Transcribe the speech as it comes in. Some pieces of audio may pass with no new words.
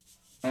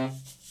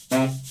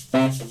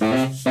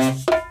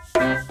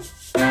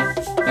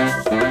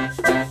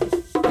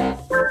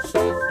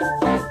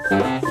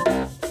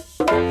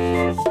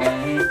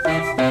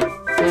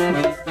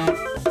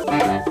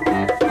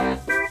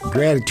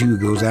Gratitude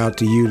goes out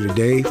to you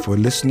today for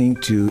listening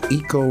to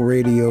Eco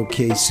Radio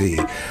KC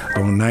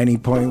on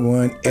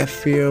 90.1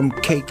 FM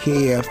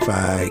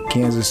KKFI,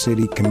 Kansas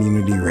City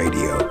Community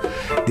Radio.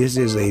 This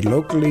is a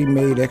locally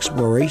made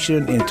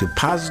exploration into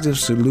positive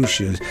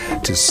solutions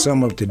to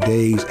some of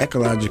today's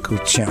ecological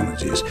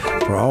challenges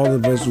for all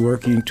of us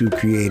working to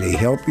create a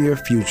healthier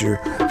future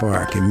for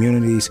our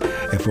communities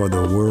and for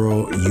the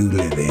world you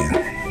live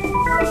in.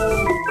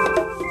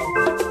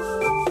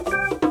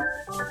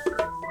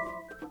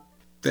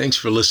 Thanks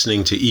for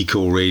listening to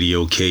Eco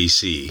Radio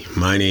KC.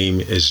 My name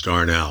is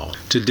Darnell.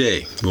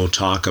 Today, we'll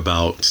talk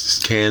about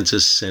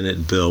Kansas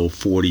Senate Bill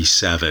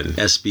 47,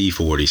 SB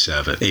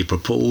 47, a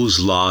proposed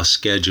law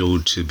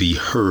scheduled to be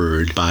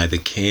heard by the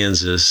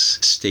Kansas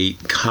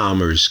State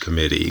Commerce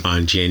Committee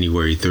on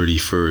January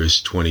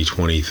 31st,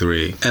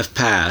 2023. If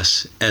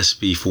passed,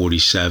 SB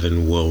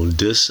 47 will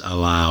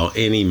disallow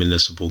any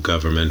municipal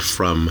government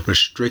from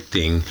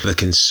restricting the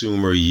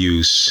consumer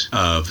use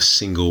of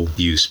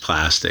single-use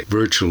plastic.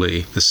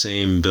 Virtually, the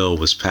same bill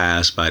was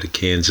passed by the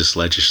Kansas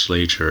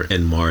legislature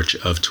in March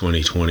of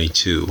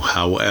 2022.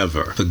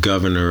 However, the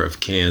governor of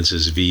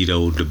Kansas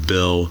vetoed the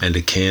bill, and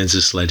the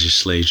Kansas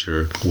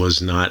legislature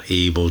was not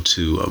able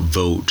to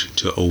vote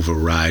to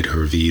override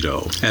her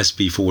veto.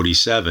 SB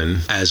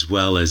 47, as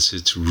well as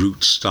its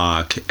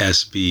rootstock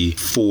SB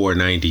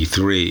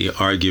 493,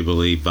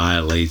 arguably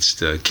violates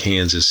the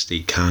Kansas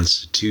state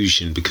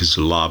constitution because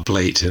the law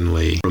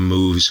blatantly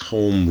removes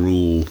home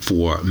rule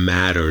for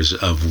matters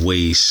of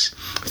waste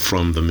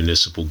from the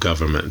municipal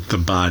government, the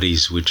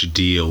bodies which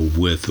deal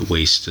with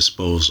waste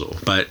disposal.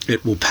 But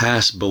it will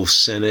pass both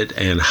Senate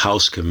and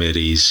House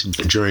committees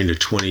during the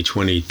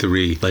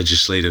 2023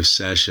 legislative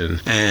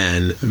session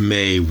and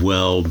may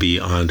well be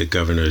on the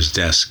governor's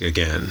desk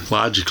again.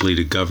 Logically,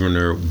 the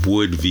governor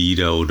would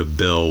veto the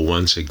bill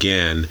once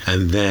again,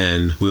 and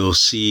then we'll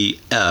see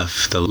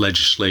if the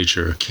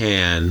legislature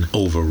can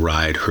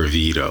override her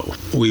veto.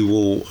 We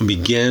will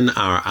begin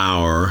our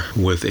hour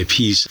with a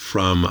piece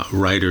from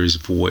Writer's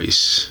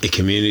Voice, a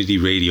community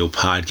radio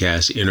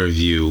podcast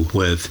interview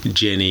with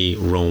Jenny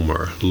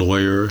Romer,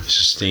 lawyer,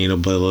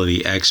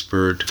 sustainability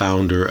expert,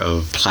 founder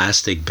of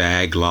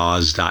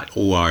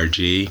plasticbaglaws.org,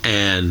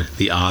 and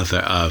the author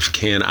of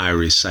Can I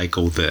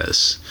Recycle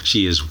This?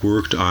 She has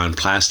worked on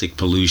plastic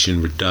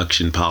pollution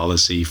reduction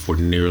policy for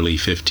nearly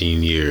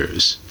 15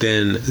 years.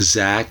 Then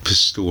Zach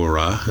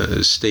Pastora,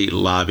 a state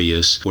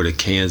lobbyist for the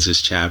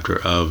Kansas chapter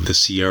of the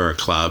Sierra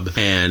Club,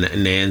 and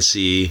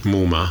Nancy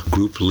Muma,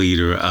 group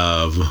leader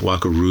of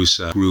Wakarusa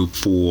Group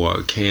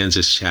for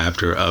Kansas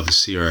chapter of the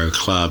Sierra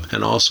Club,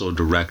 and also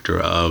director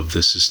of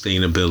the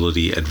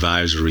Sustainability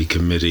Advisory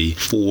Committee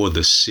for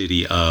the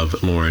city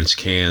of Lawrence,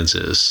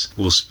 Kansas.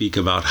 We'll speak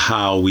about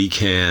how we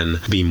can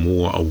be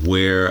more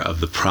aware of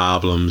the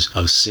problems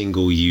of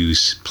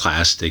single-use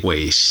plastic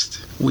waste.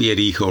 We at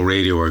Eco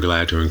Radio are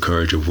glad to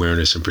encourage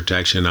awareness and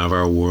protection of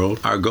our world.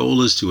 Our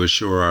goal is to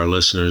assure our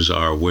listeners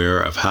are aware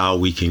of how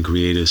we can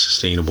create a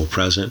sustainable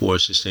present or a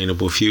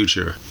sustainable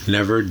future.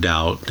 Never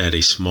doubt that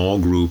a small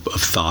group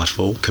of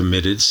thoughtful,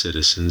 committed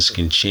citizens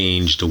can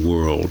change the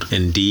world.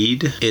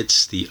 Indeed,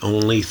 it's the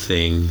only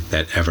thing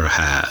that ever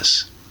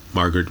has.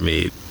 Margaret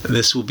Mead.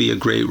 This will be a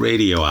great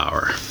radio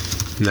hour.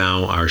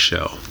 Now our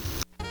show.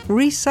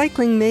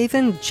 Recycling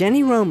maven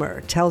Jenny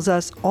Romer tells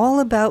us all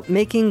about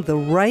making the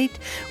right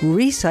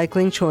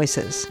recycling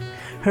choices.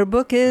 Her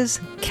book is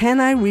Can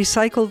I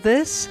Recycle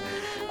This?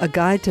 A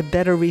Guide to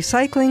Better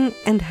Recycling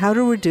and How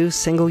to Reduce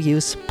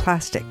Single-Use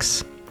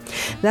Plastics.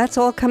 That's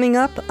all coming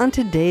up on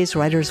today's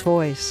Writer's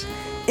Voice.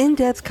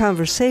 In-depth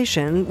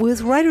conversation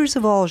with writers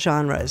of all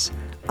genres,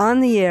 on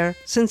the air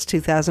since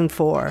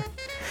 2004.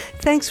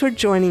 Thanks for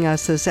joining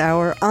us this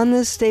hour on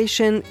this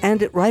station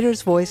and at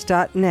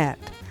writersvoice.net.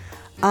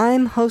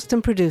 I'm host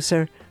and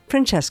producer,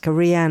 Francesca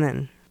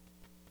Rhiannon.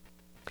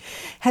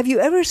 Have you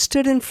ever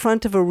stood in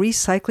front of a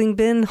recycling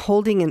bin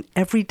holding an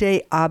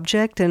everyday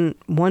object and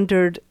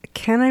wondered,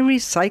 can I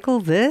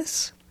recycle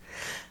this?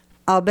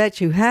 I'll bet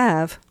you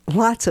have,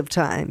 lots of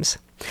times.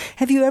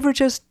 Have you ever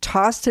just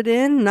tossed it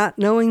in, not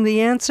knowing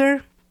the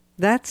answer?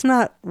 That's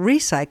not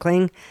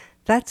recycling,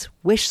 that's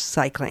wish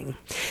cycling.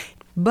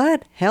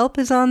 But help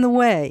is on the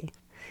way.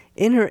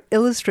 In her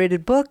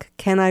illustrated book,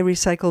 Can I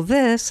Recycle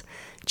This?,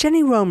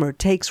 Jenny Romer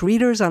takes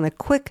readers on a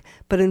quick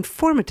but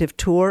informative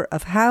tour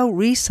of how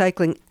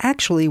recycling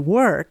actually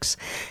works,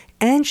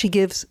 and she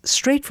gives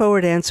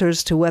straightforward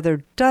answers to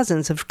whether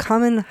dozens of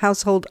common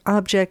household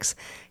objects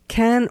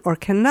can or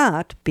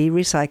cannot be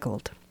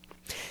recycled.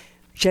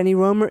 Jenny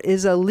Romer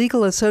is a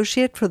legal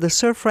associate for the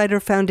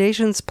Surfrider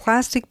Foundation's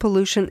Plastic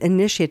Pollution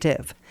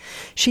Initiative.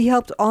 She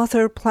helped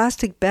author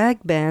plastic bag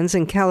bans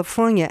in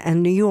California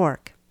and New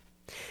York.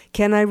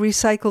 Can I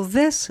Recycle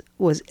This?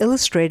 Was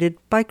illustrated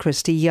by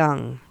Christy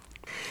Young.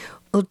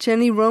 Well,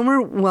 Jenny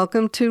Romer,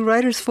 welcome to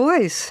Writer's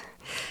Voice.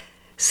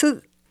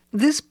 So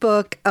this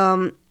book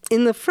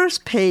In the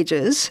first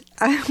pages,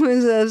 I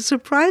was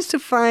surprised to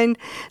find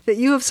that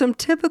you have some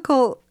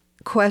typical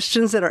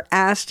questions that are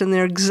asked, and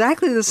they're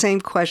exactly the same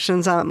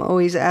questions I'm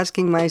always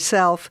asking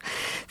myself.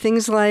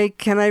 Things like,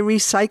 can I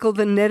recycle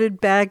the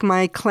netted bag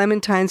my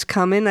clementines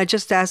come in? I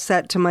just asked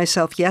that to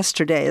myself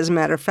yesterday, as a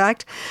matter of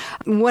fact.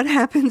 What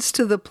happens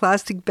to the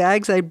plastic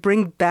bags I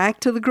bring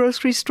back to the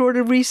grocery store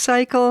to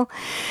recycle?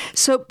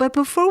 But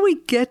before we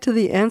get to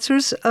the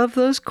answers of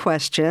those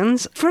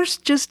questions,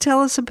 first just tell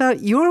us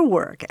about your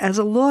work as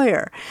a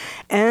lawyer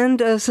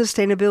and a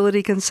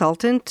sustainability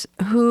consultant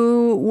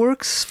who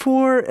works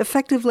for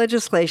effective legislation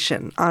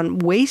on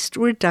waste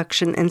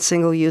reduction and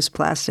single-use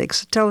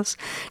plastics. Tell us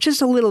just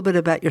a little bit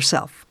about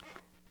yourself.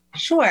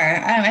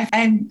 Sure.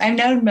 I'm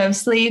known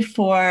mostly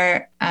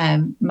for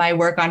my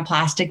work on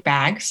plastic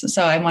bags.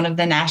 So I'm one of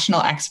the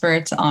national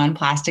experts on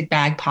plastic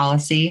bag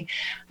policy.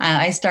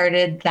 I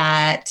started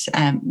that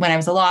when I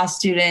was a law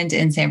student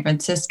in San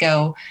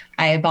Francisco.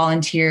 I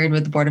volunteered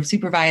with the Board of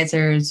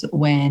Supervisors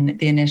when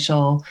the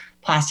initial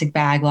plastic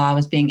bag law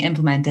was being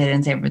implemented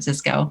in San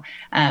Francisco,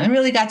 and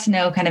really got to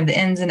know kind of the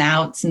ins and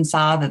outs and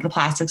saw that the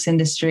plastics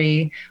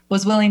industry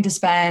was willing to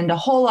spend a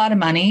whole lot of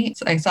money.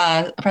 So I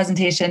saw a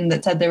presentation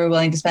that said they were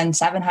willing to spend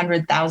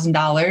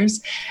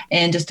 $700,000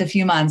 in just a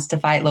few months to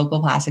fight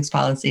local plastics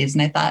policies.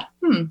 And I thought,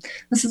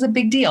 this is a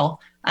big deal.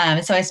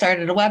 So I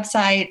started a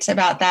website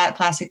about that,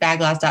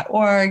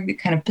 plasticbaglaws.org,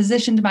 kind of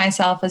positioned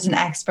myself as an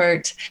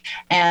expert.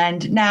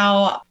 And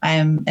now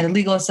I'm a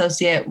legal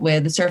associate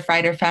with the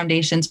Surfrider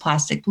Foundation's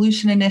Plastic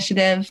Pollution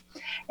Initiative.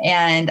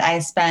 And I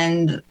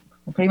spend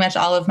pretty much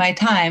all of my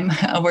time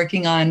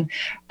working on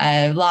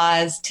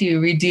laws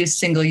to reduce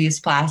single-use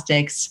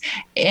plastics.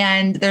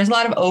 And there's a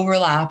lot of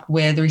overlap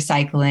with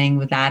recycling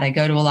with that. I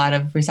go to a lot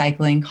of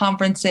recycling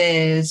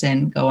conferences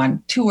and go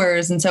on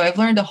tours. And so I've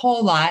learned a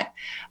whole lot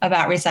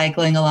about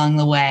recycling along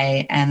the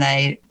way. And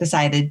I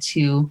decided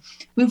to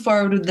move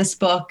forward with this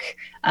book,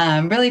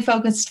 really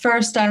focused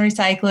first on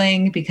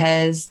recycling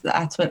because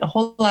that's what a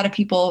whole lot of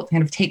people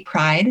kind of take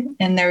pride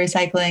in their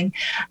recycling.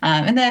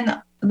 And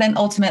then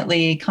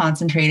ultimately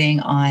concentrating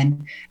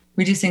on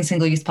reducing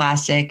single-use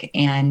plastic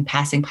and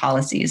passing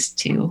policies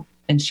to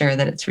ensure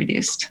that it's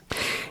reduced.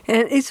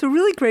 And it's a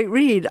really great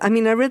read. I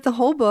mean, I read the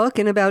whole book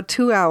in about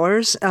 2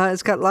 hours.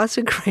 It's got lots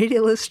of great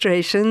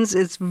illustrations.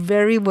 It's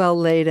very well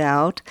laid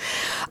out.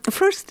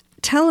 First,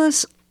 tell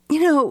us,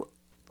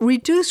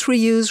 reduce,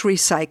 reuse,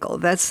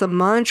 recycle. That's the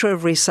mantra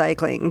of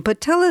recycling.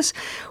 But tell us,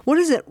 what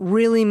does it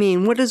really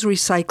mean? What does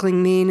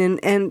recycling mean?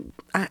 And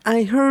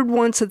I heard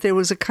once that there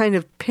was a kind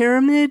of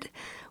pyramid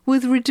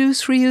with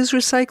reduce, reuse,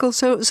 recycle.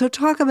 So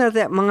talk about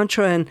that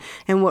mantra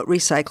and what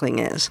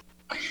recycling is.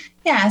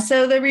 Yeah,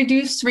 so the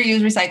reduce,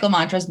 reuse, recycle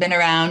mantra has been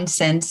around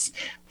since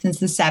the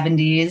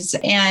 70s.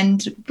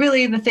 And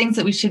really the things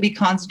that we should be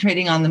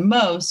concentrating on the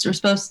most are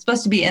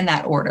supposed to be in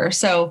that order.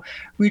 So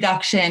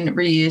reduction,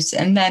 reuse,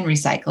 and then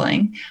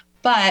recycling.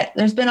 But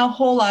there's been a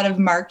whole lot of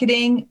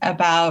marketing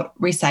about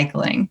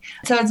recycling.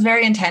 So it's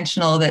very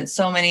intentional that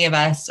so many of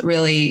us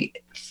really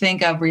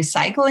think of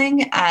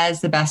recycling as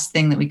the best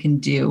thing that we can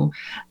do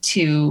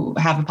to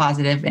have a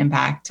positive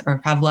impact or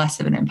have less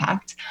of an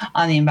impact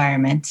on the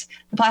environment.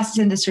 The plastics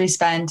industry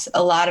spent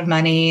a lot of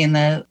money in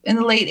the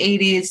late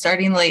 80s,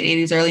 starting in the late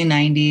 80s, early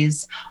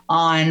 90s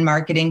on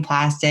marketing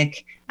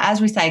plastic as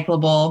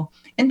recyclable,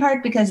 in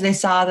part because they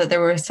saw that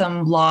there were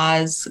some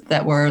laws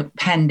that were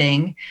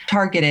pending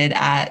targeted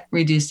at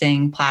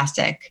reducing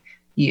plastic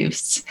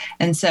use.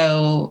 And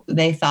so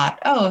they thought,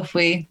 if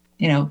we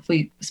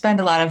spend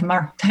a lot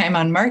of time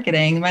on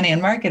marketing, money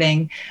on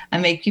marketing,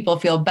 and make people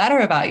feel better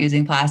about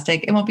using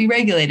plastic, it won't be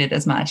regulated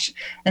as much.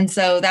 And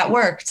so that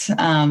worked.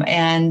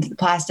 And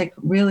plastic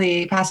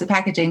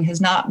packaging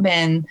has not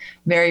been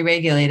very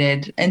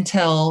regulated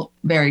until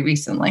very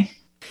recently.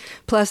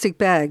 Plastic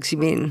bags, you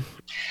mean?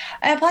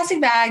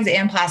 Plastic bags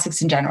and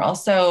plastics in general.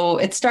 So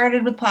it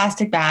started with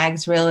plastic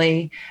bags,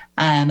 really.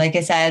 Like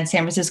I said,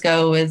 San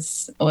Francisco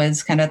was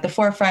kind of at the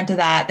forefront of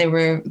that. They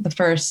were the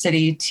first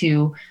city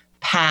to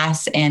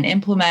pass and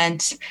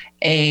implement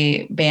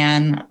a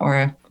ban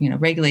or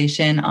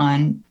regulation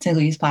on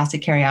single-use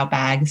plastic carryout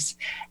bags.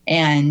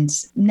 And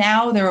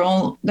now there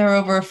are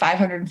over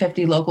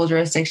 550 local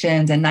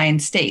jurisdictions and 9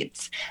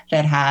 states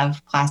that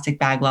have plastic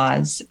bag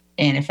laws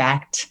in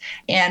effect.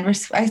 And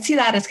I see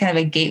that as kind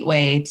of a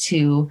gateway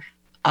to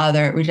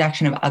other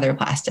reduction of other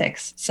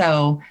plastics.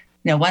 So,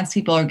 once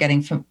people are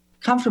getting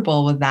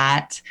comfortable with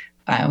that,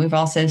 we've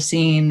also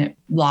seen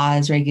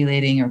laws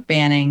regulating or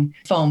banning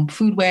foam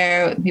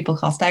foodware, what people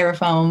call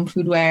styrofoam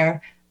foodware,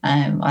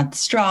 on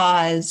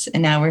straws.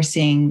 And now we're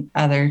seeing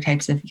other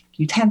types of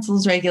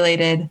utensils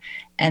regulated.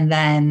 And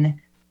then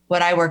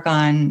what I work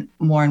on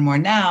more and more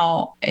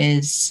now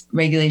is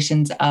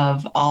regulations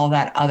of all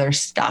that other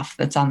stuff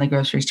that's on the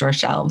grocery store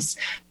shelves.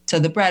 So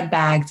the bread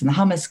bags and the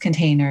hummus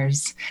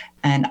containers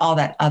and all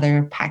that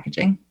other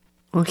packaging.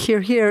 Well,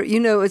 here.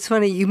 It's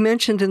funny. You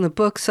mentioned in the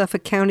book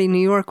Suffolk County, New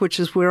York, which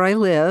is where I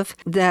live,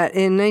 that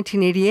in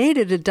 1988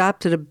 it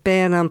adopted a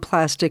ban on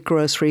plastic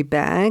grocery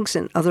bags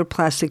and other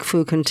plastic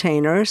food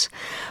containers.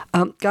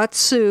 Got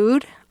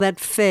sued. That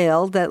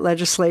failed, that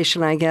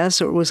legislation, I guess,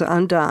 or was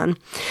undone.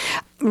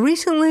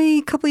 Recently,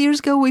 a couple of years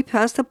ago, we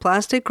passed a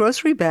plastic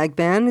grocery bag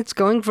ban. It's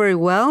going very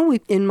well.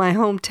 In my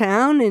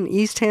hometown in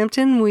East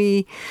Hampton,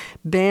 we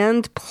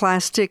banned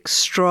plastic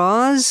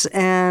straws,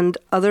 and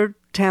other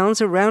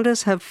towns around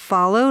us have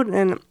followed,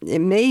 and it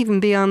may even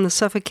be on the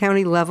Suffolk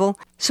County level.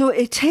 So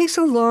it takes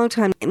a long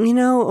time,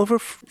 over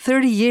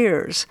 30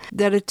 years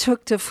that it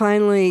took to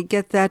finally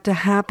get that to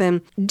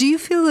happen. Do you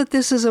feel that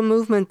this is a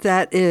movement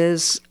that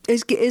is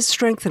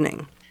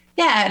strengthening?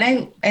 Yeah,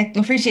 and I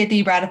appreciate that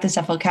you brought up the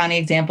Suffolk County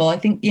example. I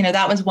think,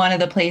 that was one of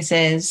the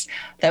places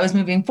that was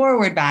moving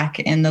forward back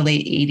in the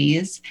late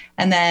 80s.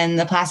 And then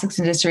the plastics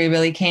industry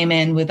really came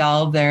in with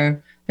all of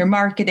their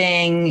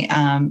marketing,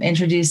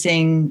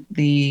 introducing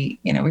the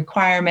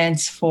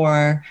requirements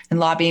for and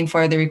lobbying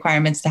for the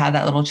requirements to have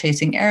that little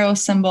chasing arrow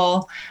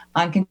symbol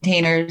on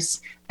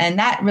containers. And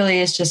that really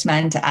is just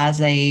meant as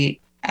a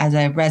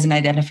resin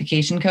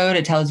identification code.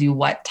 It tells you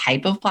what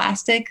type of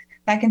plastic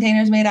that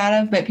container is made out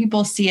of, but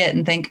people see it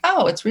and think,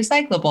 oh, it's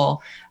recyclable,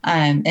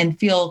 and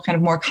feel kind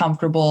of more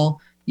comfortable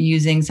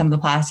using some of the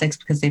plastics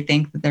because they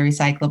think that they're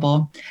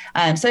recyclable.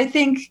 So I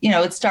think,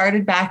 it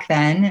started back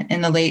then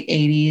in the late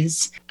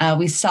 80s.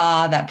 We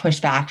saw that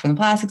pushback from the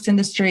plastics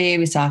industry.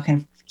 We saw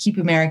kind of Keep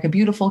America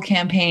Beautiful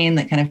campaign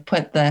that kind of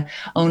put the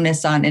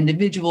onus on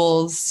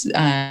individuals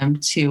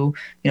to,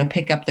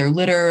 pick up their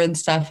litter and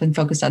stuff and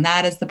focus on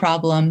that as the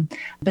problem.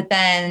 But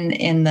then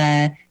in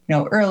the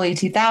early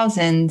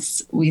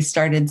 2000s, we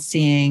started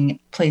seeing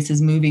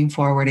places moving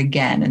forward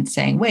again and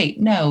saying,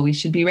 wait, no, we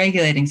should be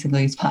regulating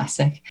single-use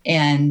plastic.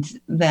 And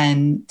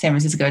then San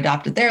Francisco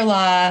adopted their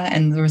law,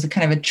 and there was a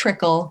kind of a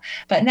trickle.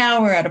 But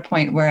now we're at a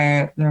point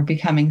where they're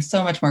becoming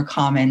so much more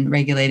common,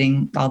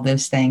 regulating all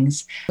those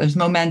things. There's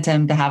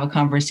momentum to have a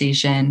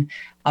conversation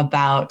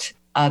about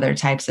other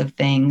types of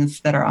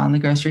things that are on the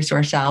grocery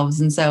store shelves.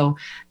 And so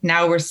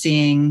now we're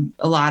seeing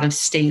a lot of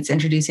states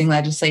introducing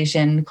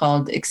legislation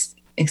called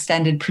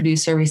Extended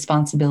Producer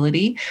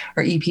Responsibility,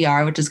 or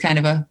EPR, which is kind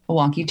of a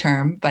wonky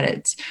term, but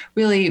it's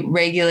really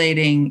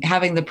regulating,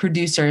 having the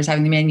producers,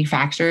 having the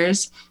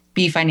manufacturers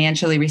be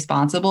financially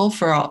responsible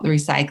for all the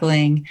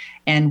recycling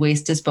and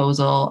waste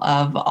disposal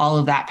of all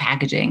of that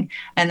packaging,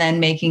 and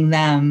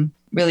then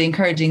really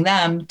encouraging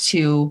them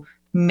to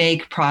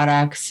make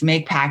products,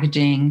 make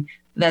packaging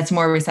that's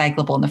more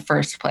recyclable in the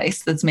first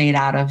place, that's made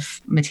out of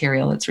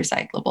material that's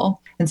recyclable.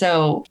 And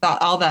so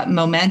all that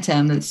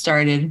momentum that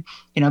started,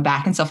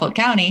 back in Suffolk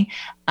County,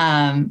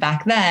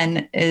 back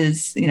then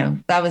is,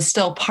 that was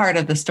still part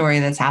of the story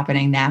that's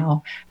happening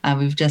now.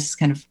 We've just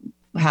kind of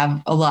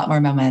have a lot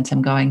more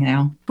momentum going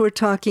now. We're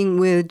talking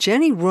with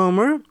Jenny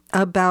Romer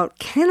about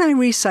Can I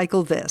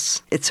Recycle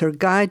This? It's her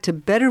guide to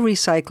better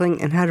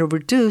recycling and how to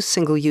reduce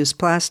single-use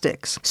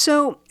plastics.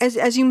 So,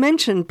 as you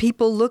mentioned,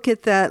 people look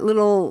at that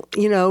little,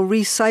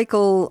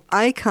 recycle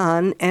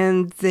icon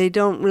and they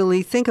don't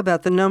really think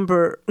about the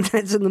number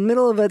that's in the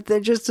middle of it. They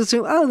just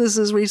assume, oh, this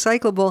is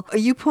recyclable.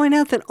 You point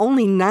out that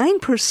only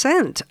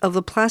 9% of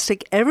the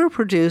plastic ever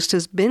produced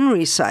has been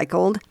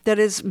recycled. That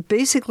is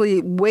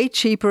basically way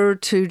cheaper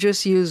to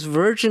just use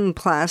virgin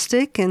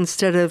plastic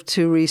instead of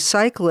to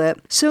recycle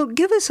it. So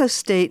give us a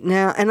state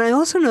now. And I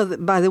also know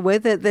that, by the way,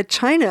 that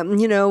China,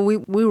 we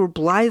were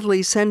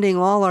blithely sending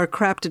all our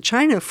crap to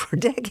China for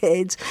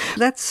decades.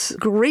 That's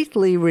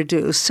greatly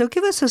reduced. So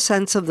give us a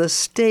sense of the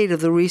state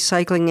of the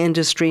recycling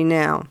industry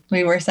now.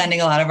 We were sending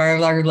a lot of our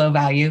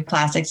low-value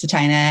plastics to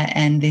China,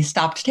 and they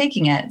stopped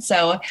taking it.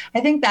 So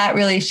I think that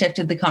really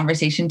shifted the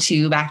conversation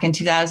too back in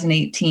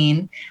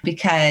 2018,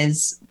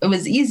 because it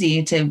was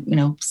easy to,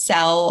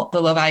 sell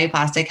the low-value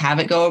plastic, have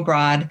it go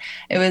abroad.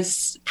 It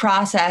was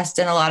processed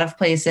in a lot of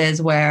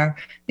places where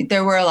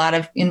there were a lot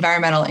of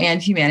environmental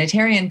and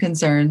humanitarian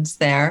concerns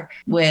there,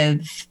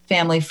 with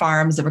family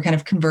farms that were kind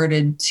of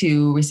converted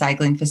to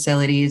recycling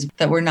facilities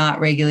that were not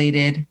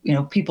regulated,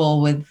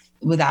 people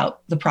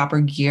without the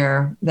proper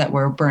gear that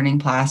were burning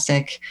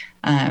plastic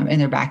in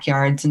their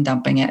backyards and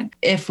dumping it.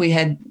 If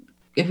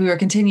we were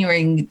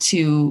continuing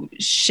to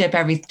ship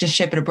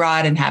it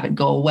abroad and have it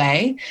go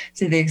away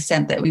to the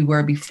extent that we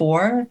were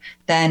before,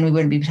 then we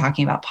wouldn't be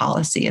talking about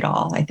policy at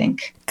all, I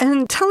think.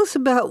 And tell us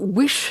about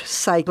wish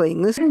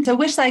cycling. So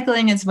wish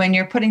cycling is when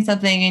you're putting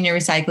something in your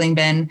recycling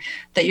bin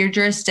that your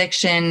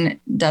jurisdiction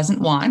doesn't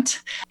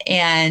want,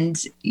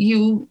 and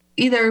you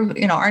either,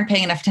 aren't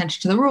paying enough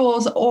attention to the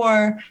rules,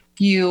 or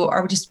you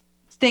are just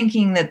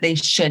thinking that they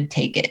should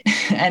take it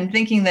and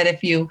thinking that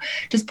if you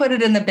just put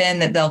it in the bin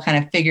that they'll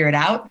kind of figure it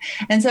out.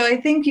 And so I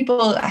think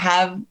people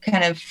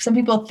some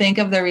people think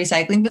of their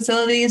recycling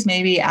facilities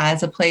maybe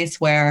as a place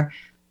where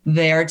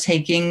they're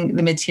taking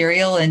the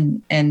material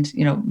and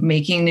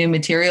making new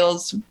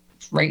materials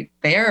right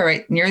there,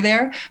 right near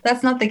there.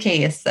 That's not the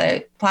case.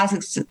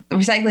 Plastics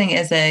recycling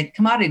is a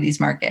commodities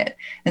market.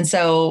 And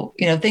so,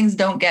 things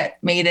don't get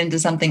made into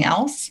something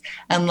else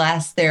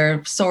unless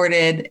they're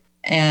sorted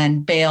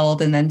and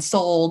baled and then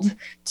sold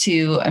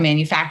to a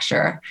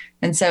manufacturer.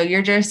 And so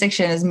your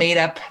jurisdiction has made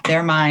up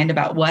their mind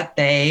about what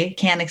they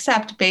can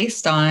accept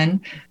based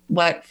on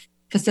what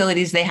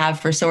facilities they have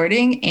for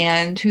sorting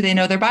and who they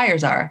know their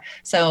buyers are.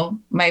 So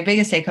my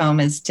biggest take home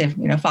is to,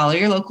 follow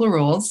your local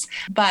rules.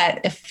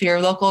 But if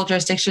your local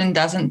jurisdiction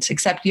doesn't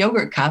accept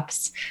yogurt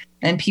cups,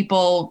 and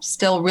people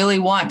still really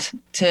want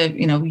to,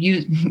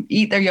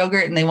 eat their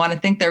yogurt and they want to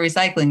think they're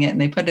recycling it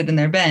and they put it in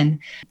their bin,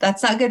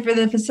 that's not good for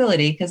the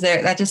facility, because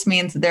that just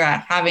means they're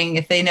having,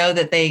 if they know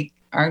that they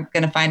aren't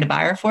going to find a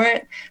buyer for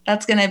it,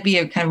 that's going to be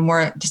a kind of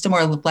more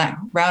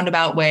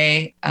roundabout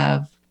way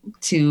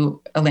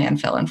to a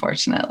landfill,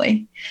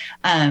 unfortunately.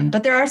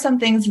 But there are some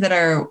things that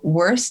are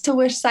worse to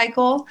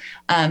recycle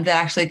that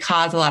actually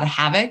cause a lot of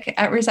havoc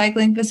at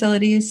recycling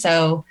facilities.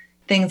 So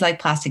things like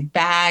plastic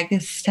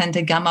bags tend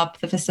to gum up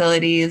the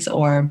facilities,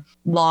 or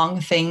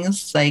long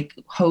things like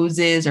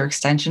hoses or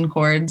extension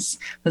cords.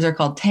 Those are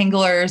called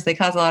tanglers. They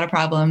cause a lot of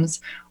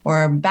problems.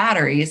 Or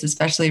batteries,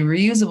 especially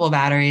reusable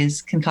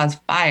batteries, can cause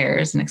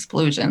fires and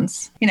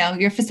explosions.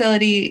 Your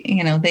facility,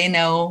 they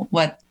know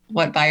what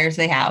buyers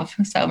they have.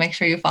 So make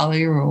sure you follow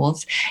your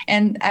rules.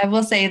 And I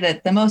will say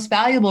that the most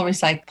valuable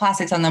recycled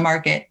plastics on the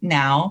market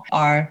now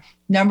are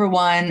number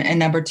 1 and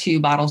number 2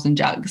 bottles and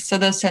jugs. So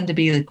those tend to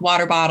be like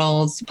water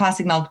bottles,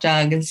 plastic milk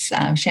jugs,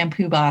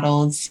 shampoo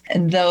bottles.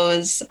 And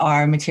those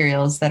are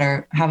materials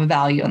that have a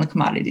value on the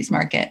commodities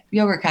market.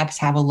 Yogurt cups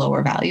have a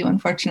lower value,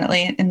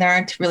 unfortunately, and there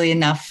aren't really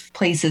enough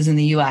places in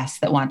the US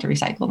that want to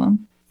recycle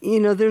them.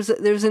 There's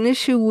an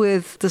issue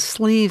with the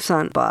sleeves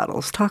on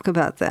bottles. Talk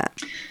about that.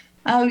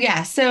 Oh,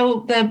 yeah.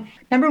 So the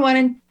number 1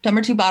 and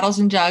number 2 bottles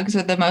and jugs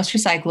are the most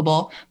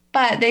recyclable,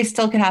 but they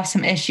still could have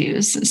some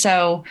issues.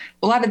 So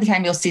a lot of the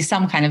time you'll see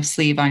some kind of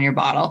sleeve on your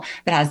bottle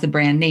that has the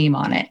brand name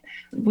on it.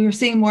 We're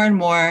seeing more and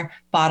more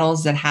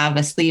bottles that have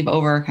a sleeve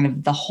over kind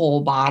of the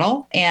whole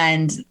bottle.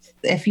 And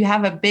if you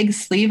have a big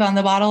sleeve on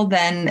the bottle,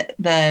 then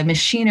the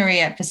machinery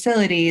at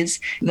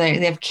facilities,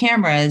 they have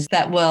cameras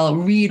that will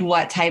read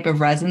what type of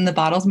resin the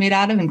bottle's made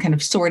out of and kind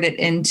of sort it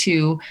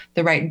into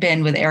the right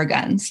bin with air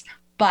guns.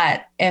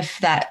 But if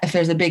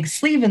there's a big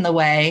sleeve in the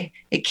way,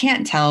 it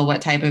can't tell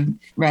what type of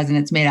resin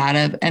it's made out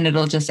of, and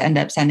it'll just end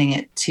up sending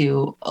it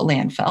to a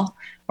landfill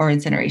or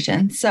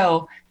incineration.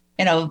 So,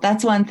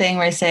 that's one thing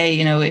where I say,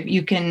 if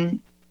you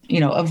can,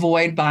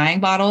 avoid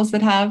buying bottles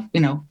that have,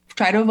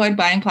 try to avoid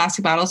buying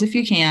plastic bottles if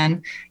you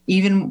can,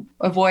 even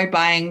avoid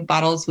buying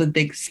bottles with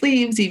big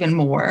sleeves even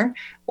more.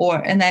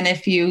 And then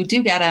if you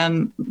do get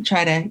them,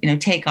 try to,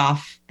 take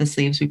off the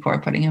sleeves before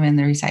putting them in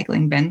the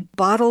recycling bin.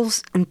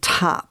 Bottles and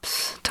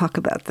tops. Talk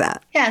about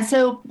that. Yeah.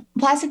 So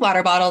plastic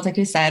water bottles, like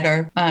you said,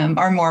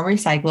 are more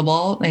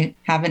recyclable. They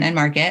have an end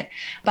market,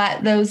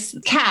 but those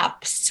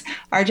caps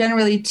are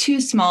generally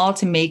too small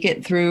to make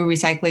it through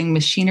recycling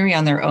machinery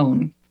on their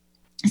own.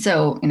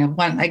 So,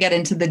 when I get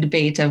into the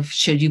debate of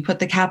should you put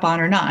the cap on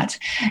or not?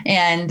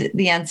 And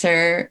the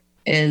answer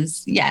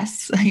is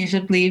yes, you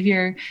should leave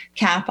your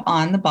cap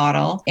on the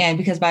bottle. And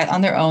because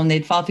on their own,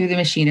 they'd fall through the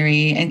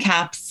machinery. And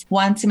caps,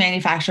 once a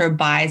manufacturer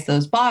buys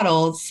those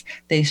bottles,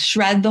 they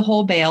shred the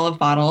whole bale of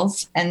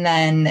bottles. And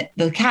then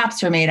the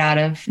caps are made out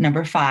of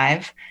number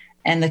 5.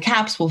 And the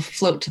caps will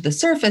float to the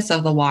surface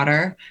of the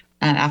water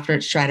after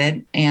it's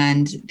shredded,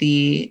 and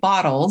the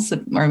bottles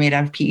are made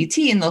out of PET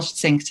and they'll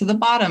sink to the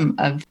bottom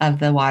of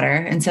the water.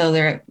 And so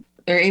they're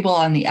able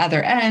on the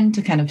other end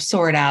to kind of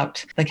sort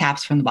out the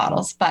caps from the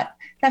bottles. But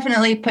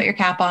definitely put your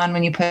cap on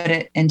when you put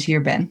it into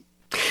your bin.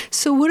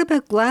 So what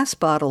about glass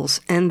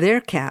bottles and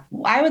their cap?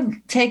 I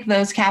would take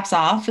those caps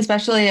off,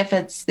 especially if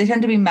they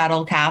tend to be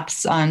metal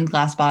caps on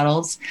glass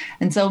bottles.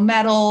 And so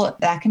metal,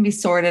 that can be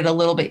sorted a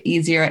little bit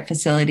easier at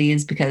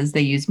facilities because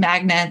they use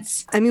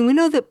magnets. I mean, we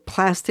know that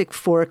plastic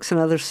forks and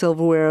other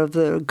silverware of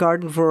the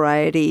garden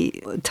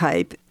variety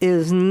type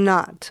is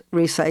not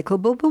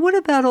recyclable. But what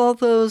about all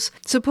those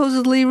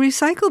supposedly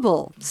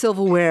recyclable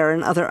silverware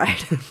and other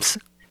items?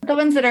 The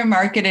ones that are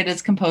marketed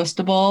as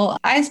compostable,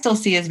 I still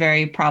see as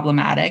very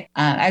problematic.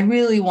 I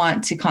really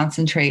want to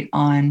concentrate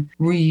on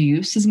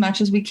reuse as much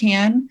as we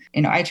can.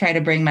 I try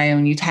to bring my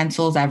own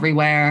utensils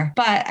everywhere,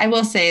 but I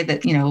will say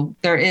that,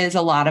 there is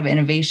a lot of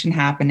innovation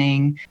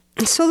happening.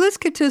 So let's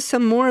get to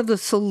some more of the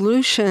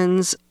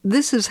solutions.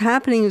 This is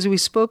happening, as we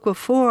spoke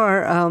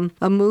before,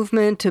 a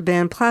movement to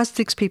ban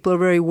plastics. People are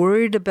very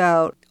worried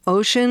about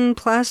ocean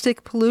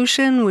plastic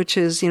pollution, which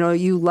is,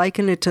 you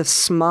liken it to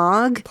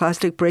smog.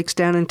 Plastic breaks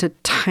down into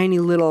tiny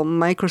little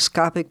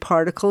microscopic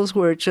particles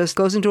where it just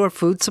goes into our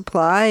food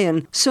supply.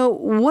 And so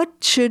what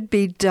should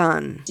be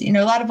done? A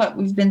lot of what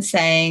we've been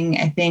saying,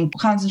 I think,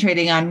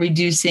 concentrating on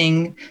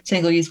reducing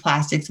single-use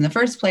plastics in the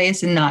first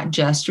place and not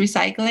just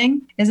recycling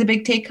is a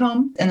big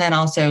take-home. And then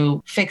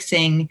also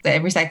fixing the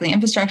recycling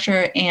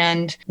infrastructure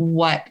and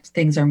what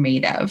things are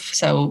made of.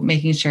 So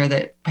making sure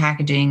that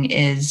packaging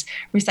is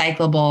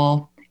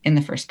recyclable in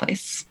the first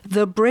place.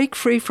 The Break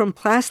Free from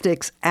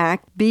Plastics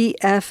Act,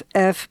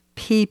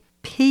 BFFPP,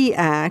 BFP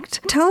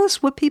Act. Tell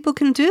us what people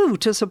can do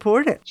to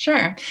support it.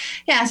 Sure.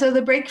 Yeah. So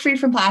the Break Free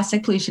from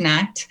Plastic Pollution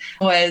Act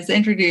was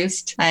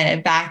introduced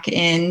back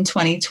in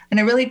 2020, and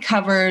it really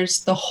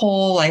covers the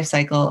whole life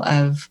cycle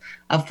of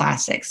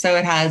plastic. So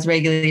it has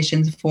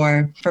regulations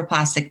for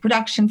plastic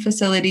production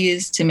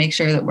facilities to make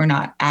sure that we're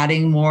not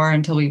adding more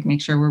until we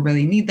make sure we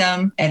really need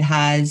them. It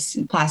has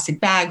plastic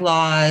bag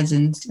laws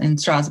and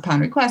straws upon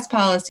request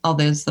policy, all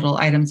those little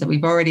items that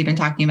we've already been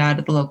talking about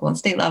at the local and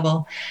state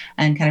level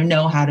and kind of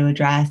know how to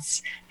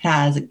address. It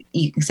has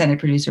extended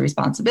producer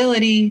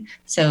responsibility.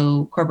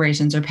 So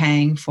corporations are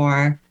paying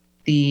for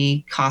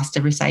the cost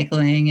of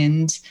recycling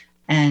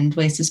and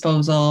waste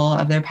disposal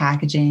of their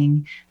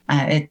packaging.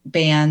 It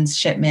bans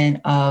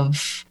shipment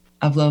of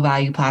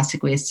low-value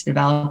plastic waste to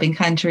developing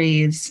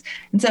countries.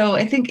 And so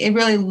I think it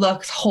really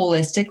looks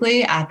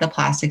holistically at the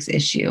plastics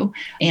issue.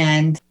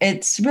 And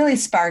it's really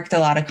sparked a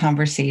lot of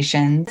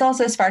conversation. It's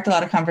also sparked a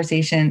lot of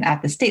conversation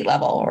at the state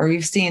level, where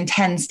we've seen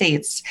 10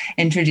 states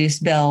introduce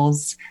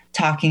bills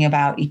talking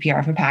about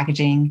EPR for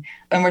packaging.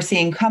 And we're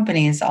seeing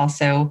companies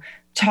also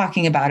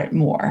talking about it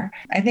more.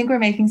 I think we're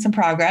making some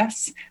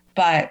progress,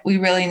 but we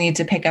really need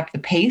to pick up the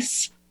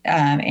pace.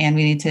 And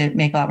we need to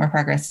make a lot more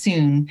progress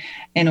soon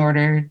in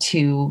order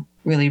to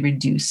really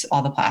reduce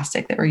all the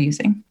plastic that we're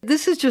using.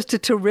 This is just a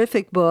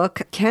terrific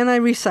book. Can I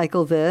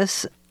Recycle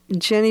This?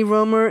 Jenny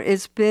Romer,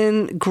 it's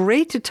been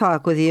great to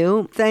talk with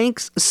you.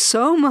 Thanks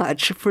so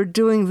much for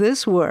doing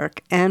this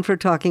work and for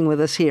talking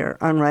with us here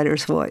on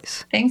Writer's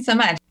Voice. Thanks so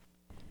much.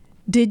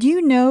 Did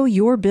you know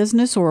your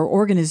business or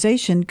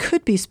organization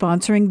could be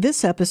sponsoring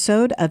this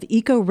episode of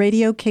Eco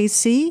Radio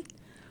KC?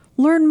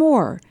 Learn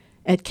more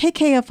at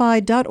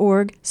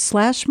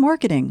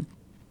kkfi.org/marketing.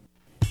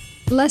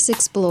 Let's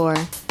explore,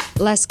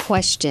 let's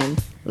question,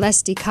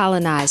 let's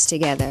decolonize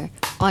together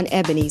on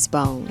Ebony's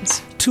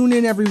Bones. Tune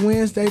in every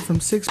Wednesday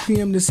from 6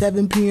 p.m. to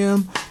 7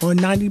 p.m. on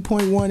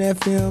 90.1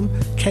 FM,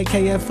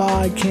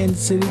 KKFI, Kansas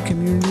City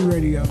Community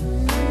Radio.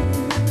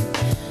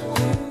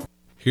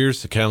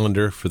 Here's the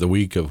calendar for the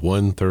week of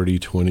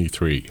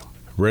 1/30/23.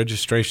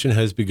 Registration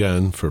has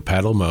begun for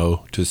Paddle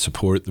Mo to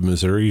support the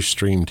Missouri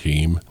Stream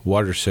Team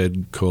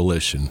Watershed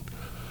Coalition.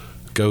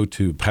 Go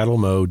to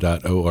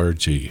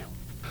paddlemo.org.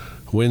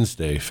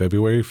 Wednesday,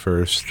 February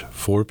 1st,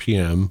 4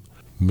 p.m.,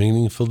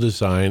 Meaningful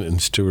Design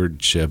and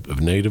Stewardship of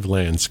Native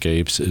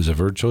Landscapes is a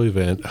virtual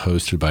event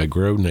hosted by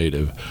Grow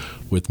Native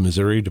with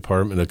Missouri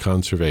Department of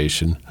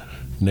Conservation,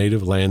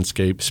 Native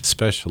Landscape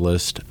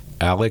Specialist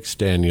Alex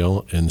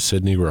Daniel and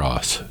Sydney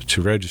Ross.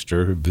 To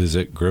register,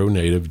 visit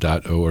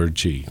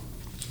grownative.org.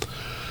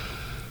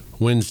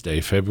 Wednesday,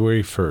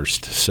 February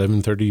 1st,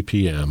 7:30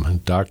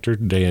 p.m., Dr.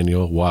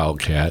 Daniel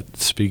Wildcat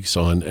speaks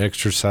on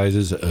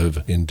exercises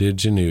of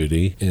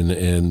indigenuity in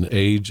an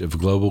age of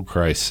global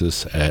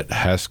crisis at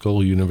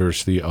Haskell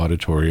University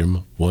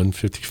Auditorium,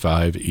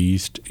 155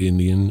 East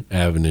Indian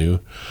Avenue,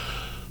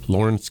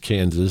 Lawrence,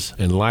 Kansas,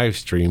 and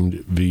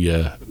live-streamed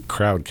via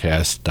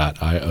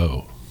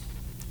crowdcast.io.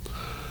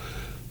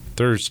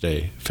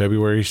 Thursday,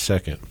 February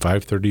 2nd,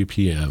 5:30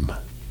 p.m.,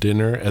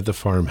 Dinner at the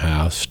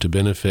Farmhouse to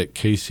benefit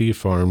KC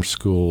Farm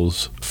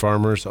School's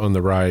Farmers on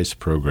the Rise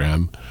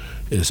program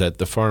is at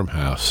the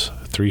Farmhouse,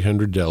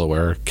 300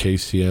 Delaware,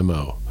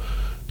 KCMO.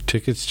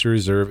 Tickets to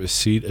reserve a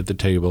seat at the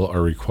table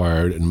are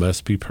required and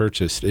must be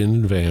purchased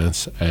in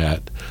advance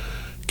at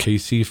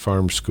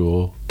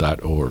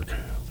kcfarmschool.org.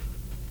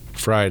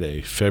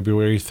 Friday,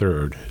 February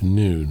 3rd,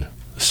 noon.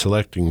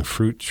 Selecting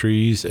Fruit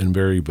Trees and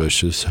Berry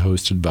Bushes,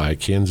 hosted by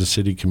Kansas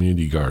City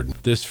Community Garden.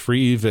 This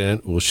free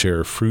event will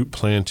share fruit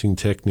planting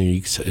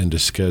techniques and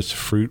discuss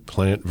fruit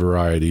plant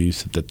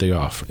varieties that they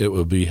offer. It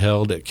will be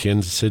held at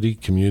Kansas City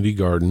Community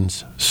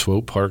Gardens,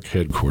 Swope Park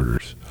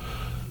headquarters,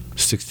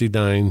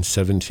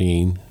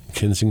 6917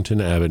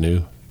 Kensington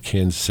Avenue,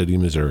 Kansas City,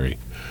 Missouri.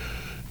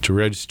 To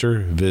register,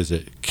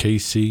 visit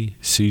kccg.org.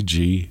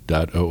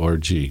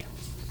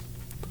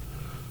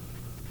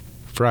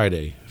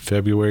 Friday,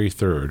 February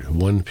 3rd,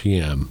 1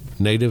 p.m.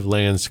 Native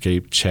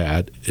Landscape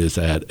Chat is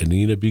at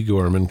Anita B.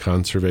 Gorman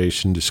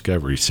Conservation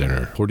Discovery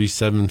Center,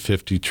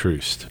 4750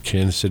 Troost,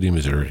 Kansas City,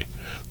 Missouri.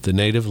 The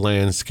Native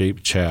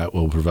Landscape Chat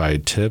will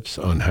provide tips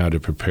on how to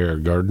prepare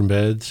garden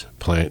beds,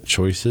 plant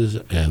choices,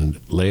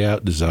 and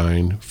layout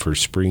design for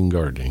spring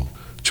gardening.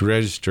 To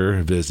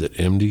register, visit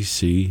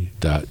mdc.gov.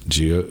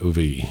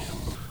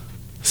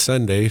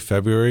 Sunday,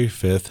 February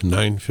 5th,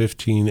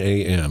 9:15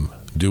 a.m.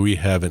 Do We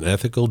Have an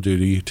Ethical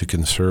Duty to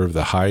Conserve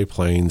the High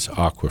Plains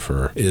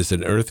Aquifer is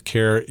an Earth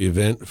Care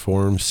Event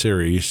Forum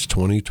Series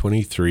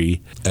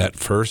 2023 at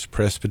First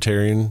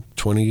Presbyterian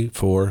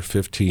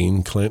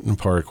 2415 Clinton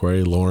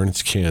Parkway,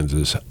 Lawrence,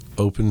 Kansas,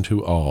 open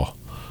to all.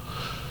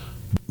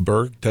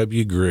 Burke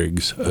W.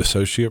 Griggs,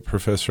 Associate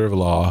Professor of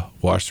Law,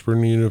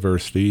 Washburn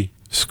University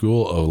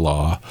School of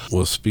Law,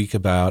 will speak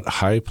about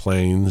High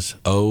Plains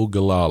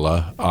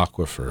Ogallala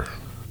Aquifer.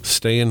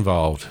 Stay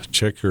involved.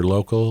 Check your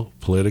local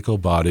political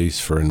bodies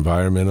for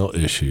environmental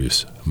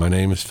issues. My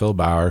name is Phil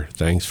Bauer.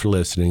 Thanks for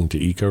listening to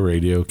Eco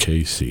Radio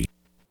KC.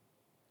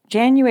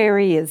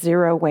 January is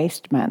Zero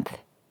Waste Month.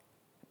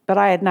 but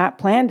I had not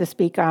planned to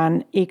speak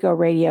on Eco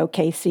Radio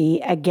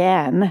KC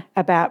again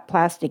about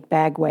plastic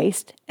bag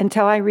waste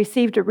until I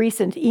received a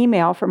recent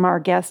email from our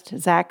guest,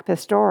 Zach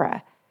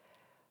Pastora,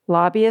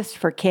 lobbyist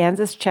for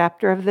Kansas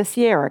chapter of the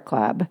Sierra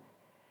Club,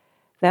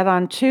 that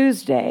on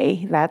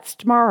Tuesday, that's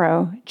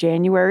tomorrow,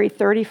 January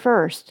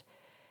 31st,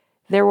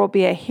 there will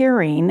be a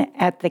hearing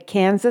at the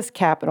Kansas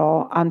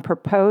Capitol on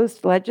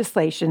proposed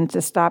legislation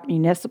to stop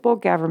municipal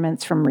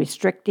governments from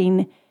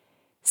restricting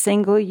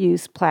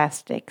single-use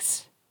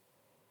plastics.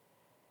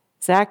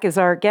 Zach is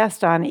our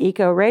guest on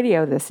Eco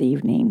Radio this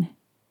evening.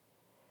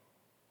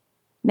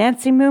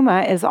 Nancy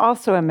Muma is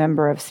also a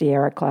member of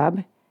Sierra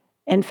Club,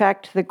 in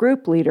fact, the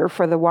group leader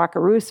for the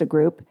Wakarusa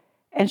Group,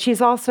 and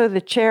she's also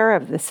the chair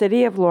of the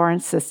City of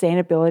Lawrence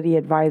Sustainability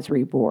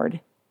Advisory Board.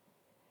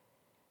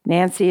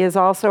 Nancy is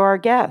also our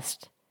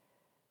guest.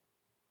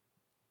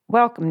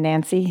 Welcome,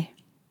 Nancy.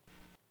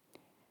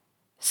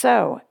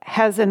 So,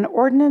 has an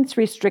ordinance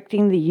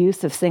restricting the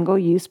use of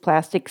single-use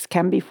plastics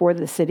come before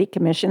the City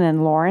Commission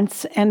in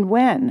Lawrence, and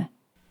when?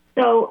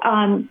 So,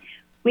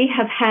 we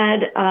have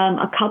had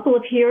a couple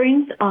of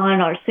hearings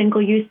on our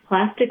single-use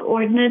plastic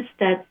ordinance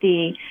that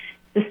the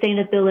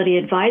Sustainability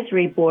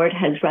Advisory Board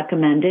has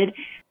recommended.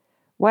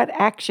 What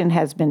action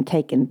has been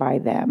taken by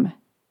them?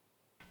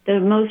 The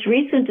most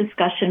recent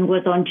discussion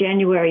was on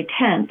January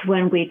 10th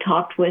when we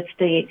talked with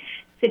the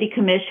City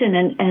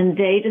Commission, and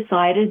they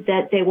decided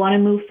that they want to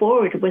move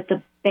forward with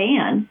the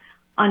ban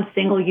on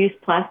single-use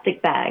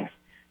plastic bags.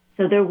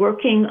 So they're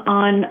working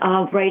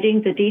on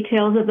writing the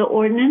details of the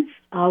ordinance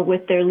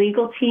with their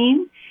legal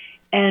team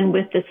and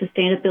with the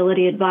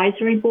Sustainability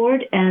Advisory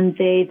Board, and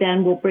they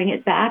then will bring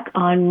it back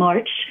on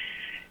March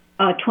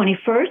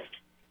 21st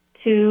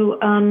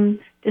to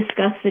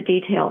discuss the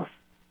details.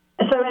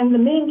 So in the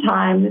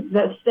meantime,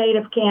 the state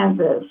of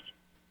Kansas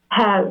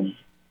has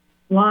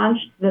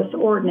launched this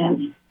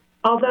ordinance,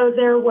 although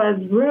there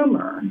was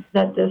rumor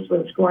that this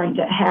was going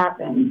to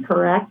happen,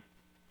 correct?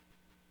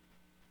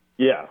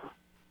 Yeah.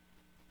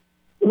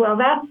 Well,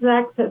 that's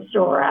Zach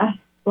Pastora,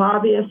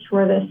 lobbyist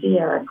for the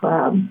Sierra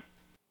Club.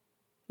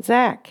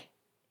 Zach,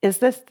 is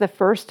this the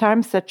first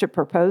time such a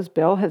proposed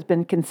bill has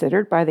been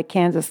considered by the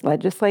Kansas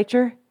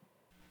legislature?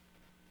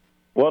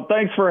 Well,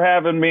 thanks for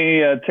having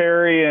me,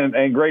 Terry,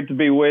 and great to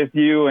be with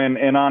you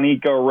and on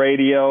Eco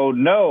Radio.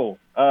 No,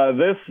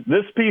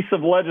 this piece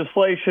of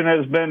legislation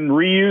has been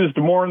reused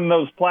more than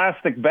those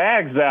plastic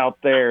bags out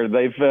there.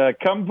 They've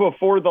come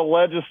before the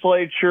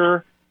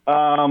legislature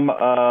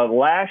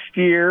last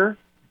year,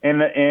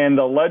 and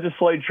the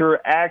legislature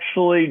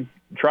actually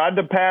tried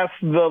to pass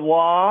the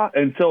law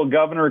until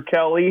Governor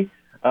Kelly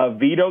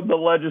vetoed the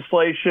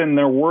legislation.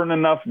 There weren't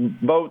enough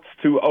votes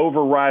to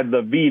override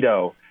the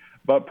veto.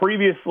 But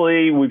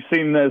previously, we've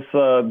seen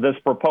this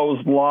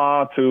proposed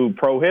law to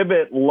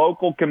prohibit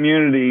local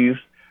communities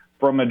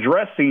from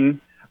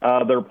addressing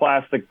their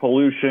plastic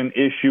pollution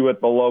issue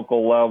at the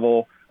local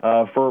level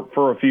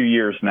for a few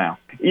years now.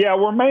 Yeah,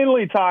 we're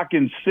mainly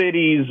talking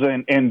cities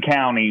and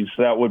counties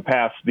that would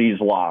pass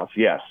these laws,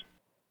 yes.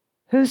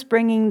 Who's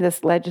bringing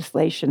this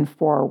legislation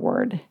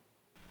forward?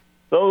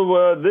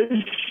 So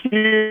this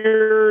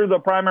year, the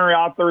primary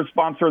author,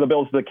 sponsor of the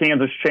bill is the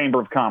Kansas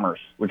Chamber of Commerce,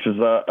 which is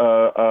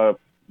a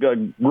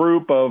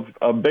group of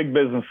big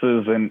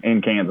businesses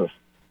in Kansas.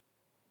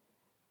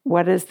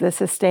 What is the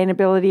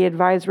Sustainability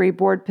Advisory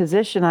Board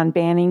position on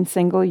banning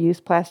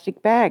single-use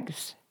plastic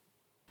bags?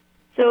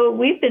 So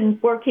we've been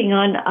working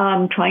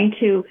on trying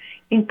to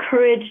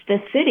encourage the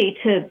city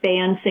to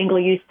ban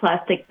single-use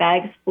plastic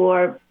bags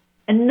for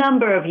a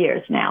number of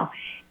years now.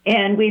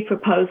 And we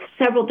proposed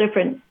several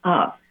different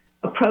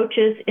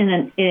approaches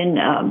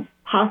in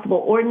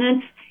possible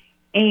ordinance.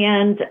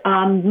 And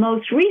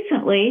most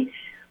recently,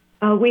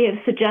 we have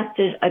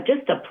suggested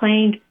just a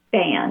plain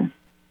ban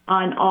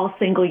on all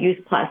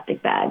single-use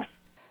plastic bags.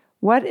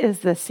 What is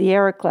the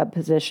Sierra Club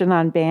position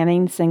on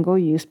banning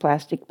single-use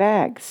plastic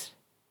bags?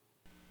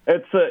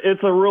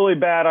 It's a really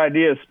bad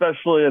idea,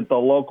 especially at the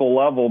local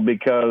level,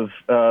 because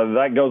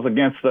that goes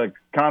against the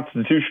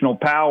constitutional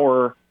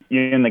power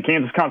in the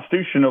Kansas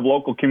Constitution of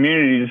local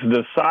communities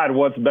to decide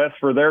what's best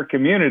for their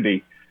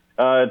community.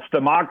 It's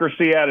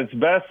democracy at its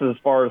best, as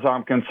far as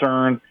I'm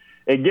concerned.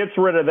 It gets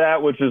rid of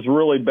that, which is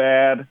really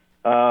bad.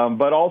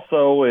 But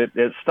also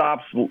it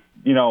stops,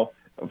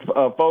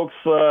 folks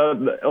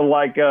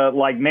like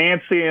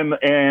Nancy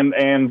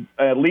and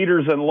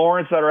leaders in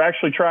Lawrence that are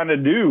actually trying to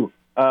do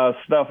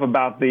stuff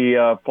about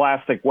the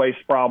plastic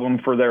waste problem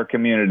for their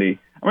community.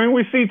 I mean,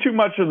 we see too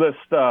much of this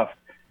stuff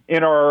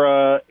in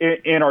our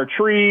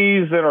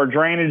trees, in our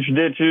drainage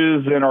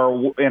ditches, in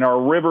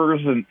our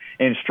rivers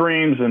and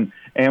streams,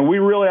 and we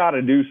really ought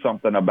to do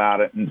something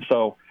about it. And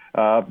so.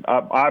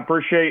 I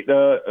appreciate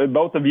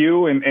both of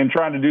you and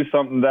trying to do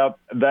something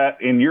that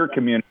in your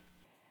community.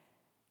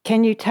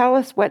 Can you tell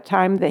us what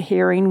time the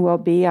hearing will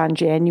be on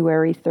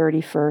January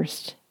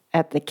 31st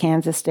at the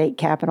Kansas State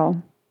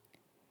Capitol?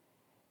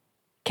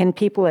 Can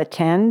people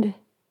attend?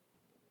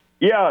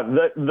 Yeah,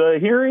 the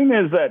hearing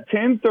is at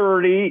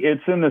 10:30.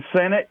 It's in the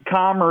Senate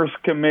Commerce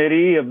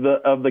Committee of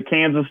the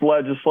Kansas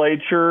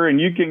Legislature,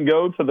 and you can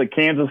go to the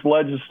Kansas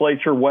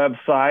Legislature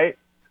website,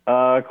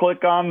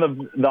 click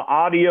on the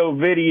audio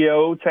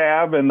video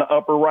tab in the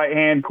upper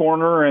right-hand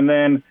corner, and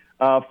then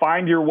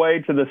find your way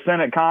to the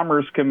Senate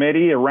Commerce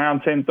Committee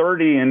around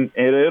 10:30, and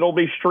it'll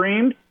be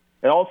streamed.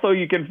 And also,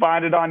 you can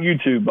find it on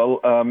YouTube.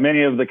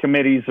 Many of the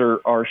committees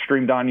are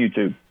streamed on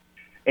YouTube.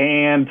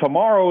 And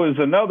tomorrow is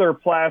another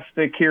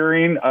plastic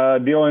hearing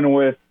dealing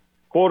with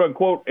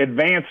quote-unquote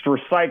advanced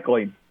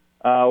recycling,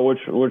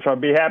 which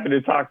I'd be happy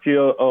to talk to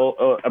you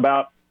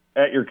about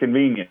at your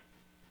convenience.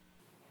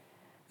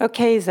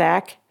 Okay,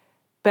 Zach,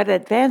 but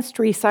advanced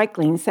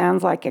recycling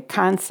sounds like a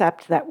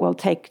concept that will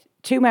take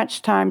too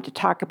much time to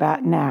talk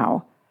about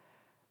now.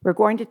 We're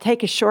going to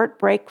take a short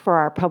break for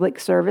our public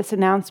service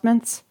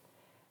announcements.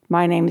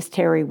 My name is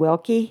Terry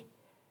Wilkie.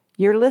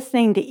 You're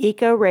listening to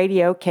Eco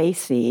Radio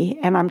KC,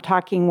 and I'm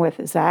talking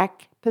with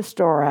Zach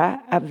Pastora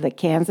of the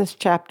Kansas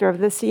chapter of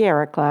the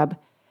Sierra Club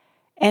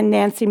and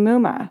Nancy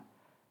Mumma,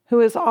 who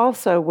is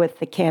also with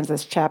the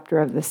Kansas chapter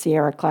of the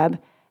Sierra Club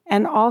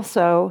and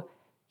also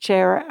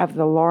chair of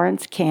the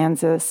Lawrence,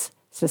 Kansas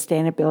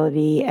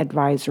Sustainability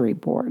Advisory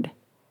Board.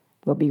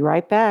 We'll be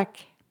right back.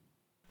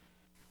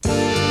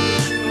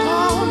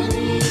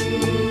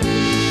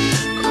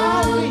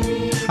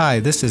 Hi,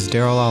 this is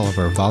Daryl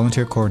Oliver,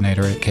 Volunteer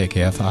Coordinator at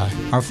KKFI.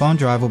 Our phone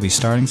drive will be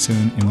starting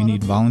soon, and we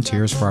need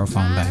volunteers for our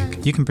phone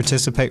bank. You can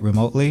participate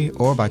remotely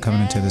or by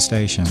coming into the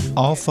station.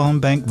 All phone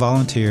bank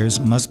volunteers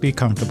must be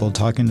comfortable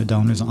talking to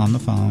donors on the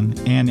phone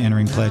and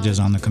entering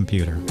pledges on the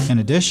computer. In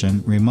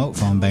addition, remote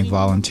phone bank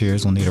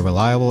volunteers will need a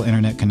reliable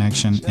internet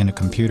connection and a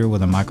computer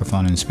with a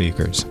microphone and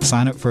speakers.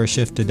 Sign up for a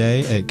shift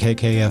today at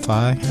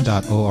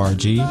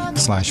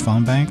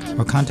kkfi.org/phonebank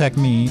or contact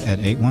me at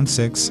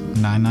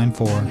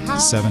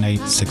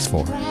 816-994-7864.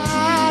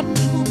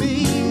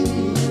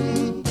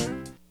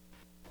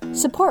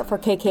 Support for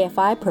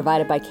KKFI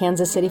provided by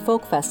Kansas City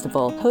Folk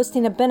Festival,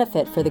 hosting a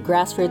benefit for the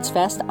Grassroots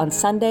Fest on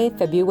Sunday,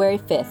 February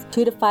 5th,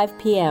 2 to 5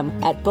 p.m.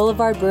 at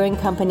Boulevard Brewing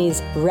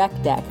Company's Rec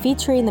Deck,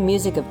 featuring the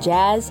music of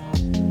jazz,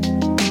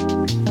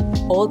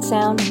 old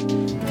sound,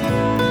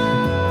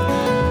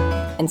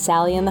 and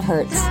Sally and the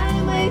Hurts.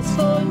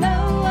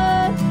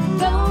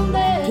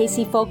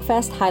 KC Folk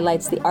Fest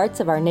highlights the arts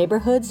of our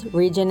neighborhoods,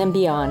 region, and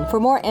beyond. For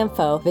more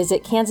info,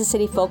 visit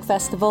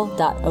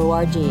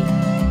kansascityfolkfestival.org.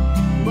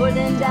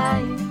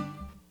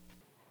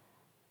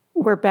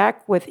 We're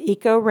back with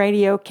Eco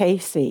Radio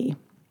KC.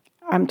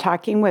 I'm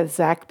talking with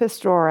Zach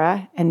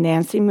Pastora and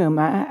Nancy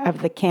Mumma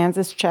of the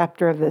Kansas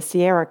chapter of the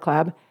Sierra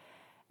Club.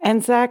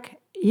 And Zach,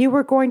 you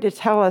were going to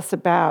tell us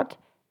about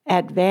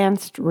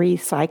advanced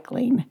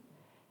recycling.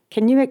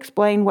 Can you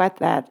explain what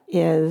that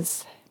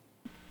is?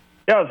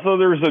 Yeah, so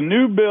there's a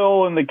new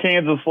bill in the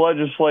Kansas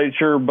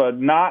legislature, but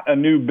not a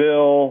new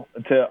bill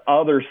to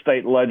other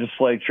state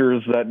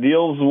legislatures that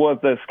deals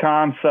with this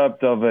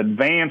concept of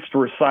advanced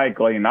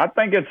recycling. I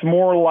think it's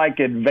more like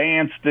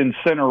advanced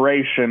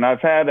incineration.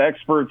 I've had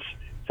experts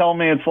tell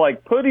me it's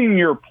like putting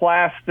your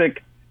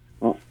plastic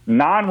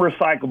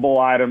non-recyclable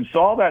items, so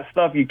all that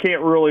stuff you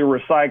can't really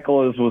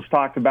recycle, as was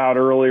talked about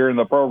earlier in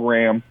the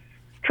program.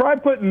 Try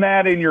putting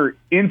that in your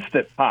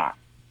Instant Pot,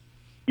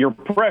 your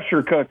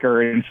pressure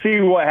cooker, and see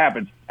what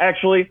happens.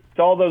 Actually,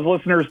 to all those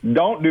listeners,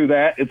 don't do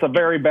that. It's a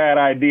very bad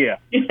idea.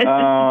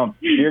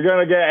 You're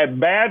going to get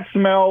bad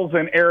smells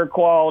and air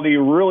quality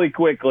really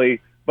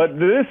quickly. But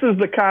this is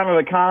the kind of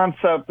the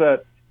concept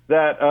that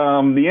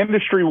the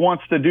industry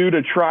wants to do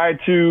to try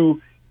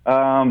to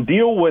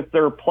deal with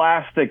their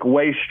plastic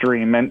waste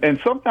stream. And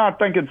something I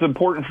think it's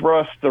important for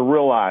us to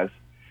realize.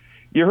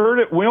 You heard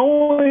it. We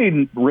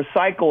only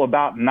recycle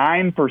about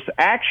 9%,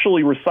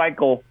 actually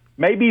recycle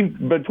maybe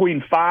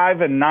between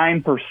 5 and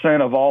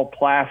 9% of all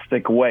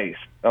plastic waste,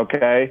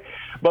 okay?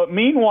 But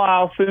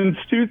meanwhile, since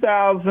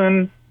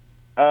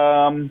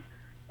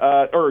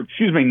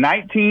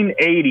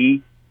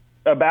 1980,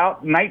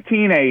 about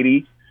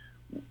 1980,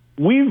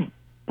 we've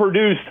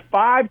produced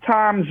 5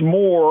 times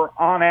more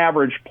on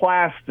average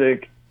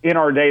plastic in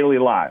our daily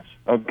lives,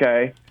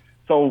 okay?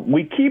 So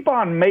we keep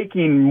on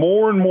making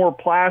more and more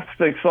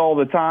plastics all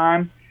the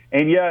time,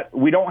 and yet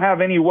we don't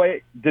have any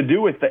way to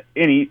do with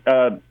any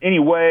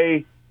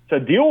way to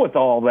deal with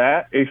all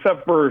that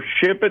except for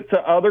ship it to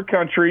other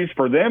countries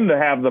for them to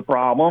have the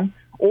problem,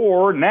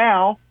 or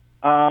now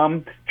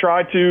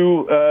try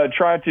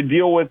to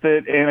deal with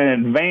it in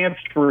an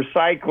advanced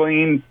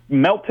recycling,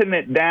 melting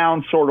it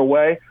down sort of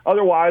way.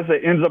 Otherwise,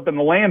 it ends up in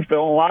the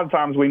landfill. A lot of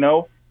times we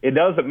know it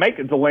doesn't make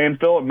it to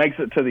landfill; it makes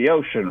it to the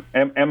ocean.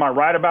 Am I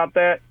right about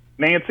that,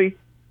 Nancy?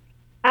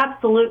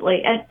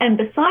 Absolutely. And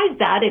besides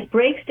that, it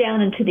breaks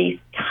down into these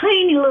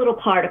tiny little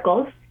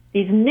particles,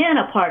 these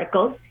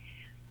nanoparticles,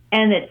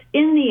 and it's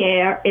in the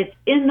air, it's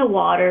in the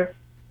water,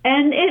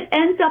 and it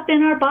ends up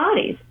in our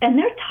bodies, and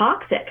they're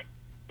toxic.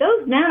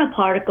 Those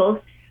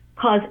nanoparticles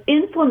cause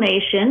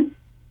inflammation.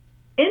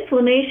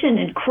 Inflammation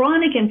and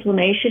chronic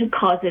inflammation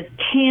causes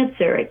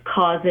cancer. It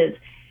causes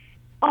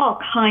all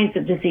kinds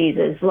of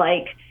diseases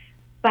like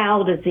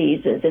bowel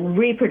diseases and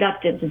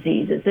reproductive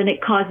diseases, and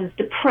it causes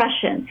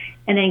depression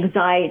and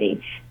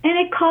anxiety, and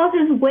it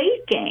causes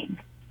weight gain.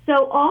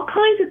 So all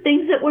kinds of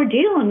things that we're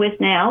dealing with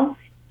now,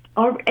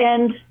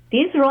 and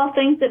these are all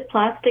things that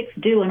plastics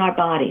do in our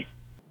bodies.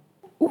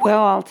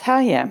 Well, I'll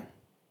tell you,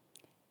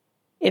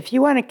 if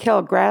you want to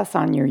kill grass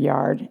on your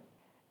yard,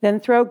 then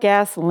throw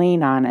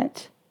gasoline on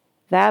it.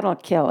 That'll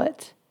kill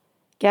it.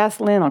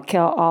 Gasoline will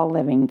kill all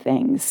living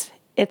things.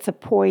 It's a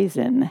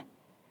poison.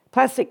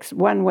 Plastic's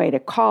one way to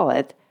call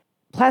it.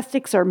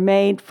 Plastics are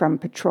made from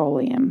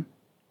petroleum,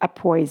 a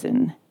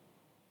poison.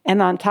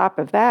 And on top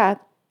of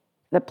that,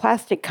 the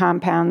plastic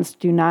compounds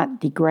do not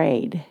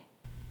degrade.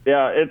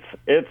 Yeah, it's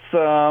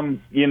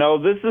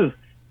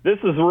this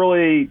is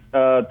really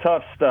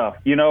tough stuff.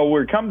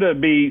 We're come to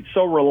be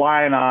so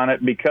reliant on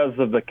it because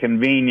of the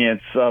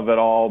convenience of it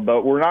all,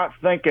 but we're not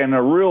thinking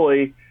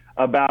really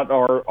about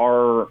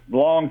our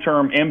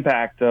long-term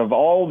impact of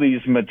all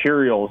these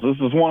materials. This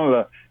is one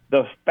of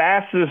the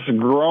fastest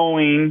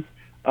growing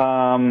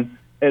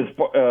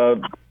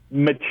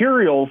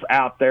materials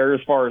out there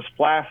as far as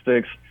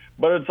plastics,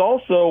 but it's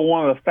also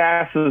one of the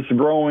fastest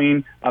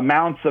growing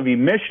amounts of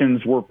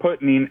emissions we're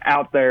putting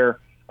out there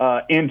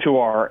into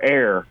our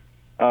air.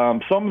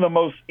 Some of the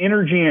most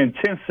energy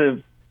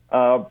intensive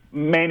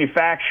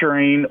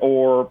manufacturing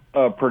or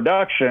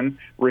production,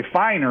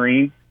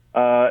 refinery,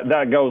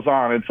 that goes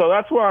on. And so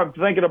that's why I'm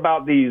thinking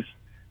about these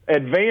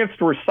advanced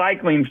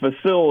recycling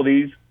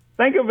facilities.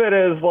 Think of it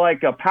as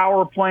like a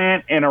power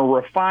plant and a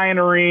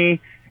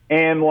refinery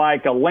and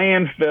like a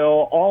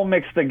landfill all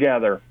mixed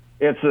together.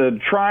 It's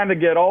trying to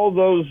get all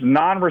those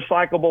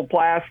non-recyclable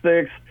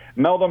plastics,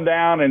 melt them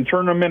down and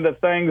turn them into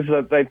things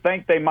that they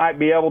think they might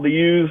be able to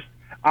use.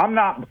 I'm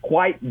not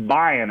quite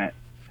buying it.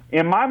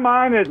 In my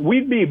mind,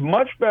 we'd be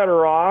much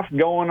better off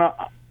going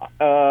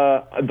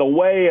the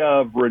way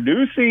of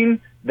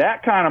reducing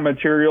that kind of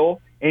material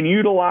and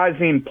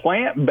utilizing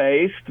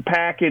plant-based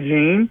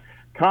packaging,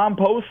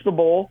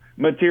 compostable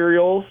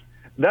materials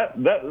that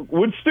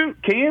would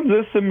suit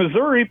Kansas and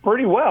Missouri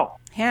pretty well.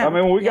 Yeah, I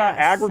mean, we got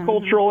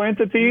agricultural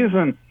entities,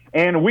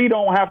 and we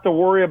don't have to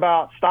worry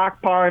about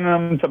stockpiling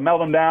them to melt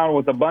them down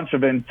with a bunch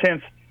of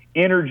intense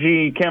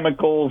energy,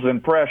 chemicals,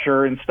 and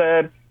pressure.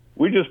 Instead,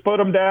 we just put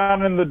them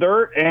down in the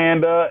dirt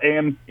and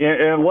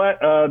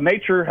let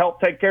nature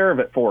help take care of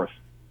it for us.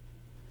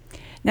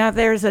 Now,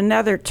 there's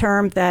another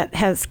term that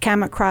has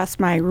come across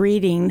my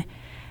reading,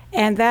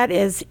 and that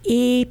is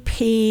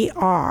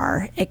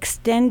EPR,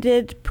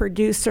 Extended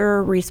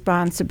Producer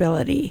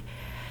Responsibility.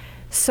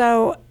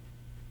 So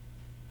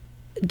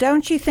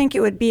don't you think it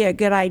would be a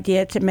good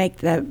idea to make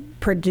the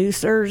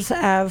producers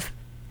of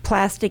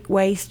plastic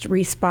waste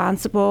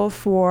responsible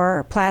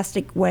for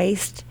plastic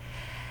waste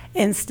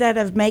instead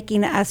of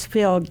making us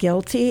feel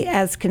guilty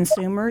as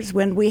consumers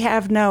when we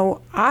have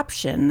no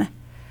option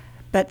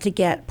but to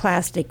get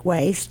plastic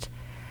waste?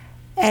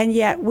 And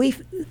yet we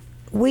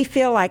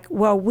feel like,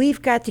 well,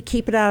 we've got to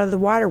keep it out of the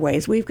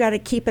waterways. We've got to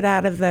keep it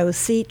out of those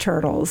sea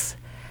turtles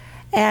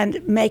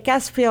and make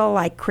us feel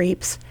like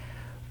creeps,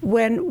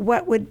 when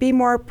what would be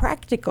more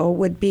practical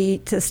would be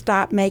to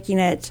stop making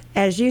it,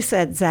 as you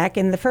said, Zach,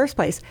 in the first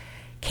place.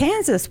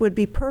 Kansas would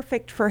be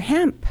perfect for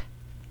hemp.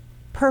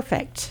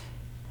 Perfect.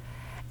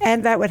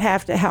 And that would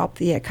have to help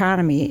the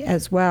economy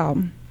as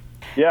well.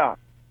 Yeah.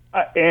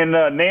 And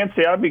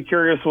Nancy, I'd be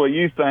curious what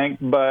you think,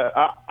 but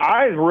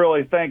I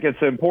really think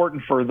it's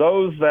important for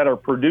those that are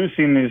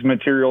producing these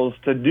materials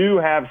to do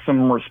have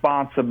some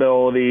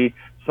responsibility,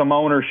 some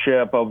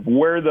ownership of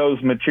where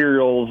those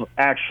materials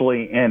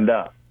actually end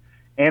up.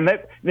 And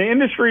that the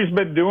industry's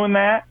been doing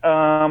that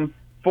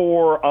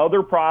for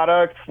other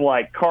products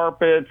like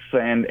carpets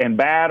and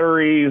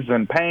batteries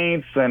and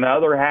paints and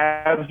other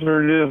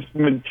hazardous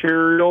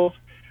materials.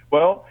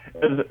 Well,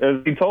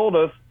 as he told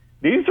us,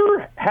 these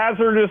are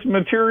hazardous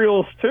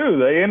materials too.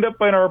 They end up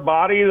in our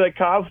body. They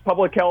cause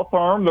public health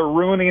harm. They're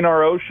ruining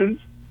our oceans.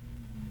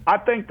 I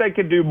think they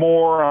could do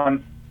more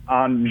on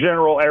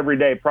general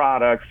everyday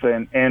products,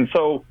 and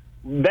so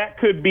that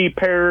could be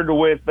paired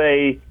with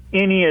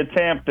any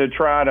attempt to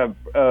try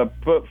to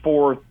put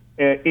forth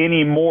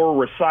any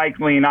more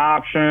recycling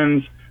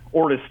options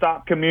or to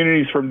stop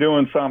communities from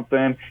doing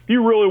something. If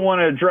you really want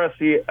to address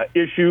the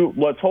issue,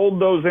 let's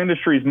hold those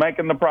industries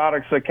making the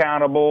products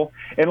accountable,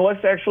 and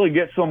let's actually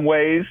get some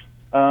ways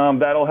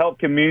that'll help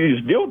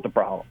communities deal with the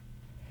problem.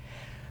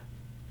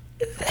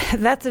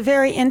 That's a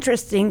very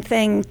interesting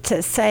thing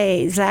to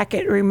say, Zach.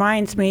 It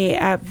reminds me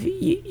of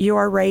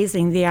your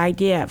raising the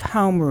idea of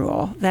home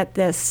rule, that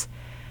this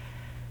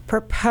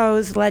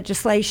proposed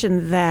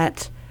legislation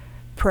that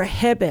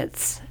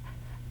prohibits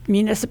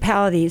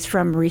municipalities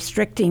from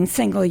restricting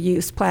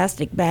single-use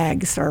plastic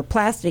bags or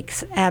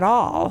plastics at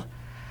all,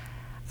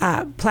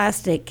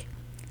 plastic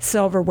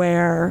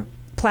silverware,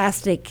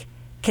 plastic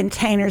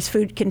containers,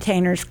 food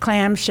containers,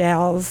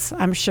 clamshells,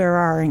 I'm sure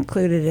are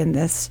included in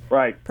this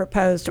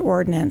proposed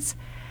ordinance.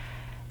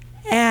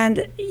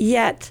 And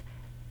yet,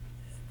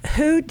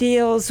 who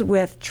deals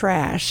with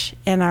trash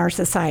in our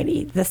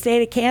society? The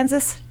state of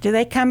Kansas? Do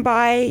they come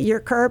by your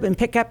curb and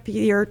pick up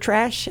your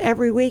trash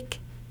every week?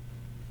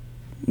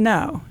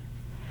 No.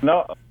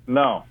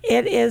 No.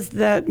 It is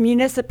the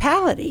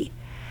municipality.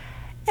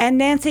 And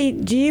Nancy,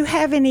 do you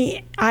have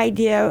any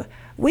idea?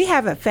 We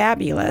have a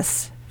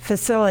fabulous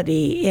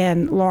facility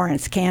in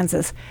Lawrence,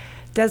 Kansas.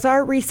 Does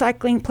our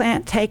recycling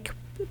plant take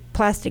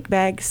plastic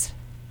bags?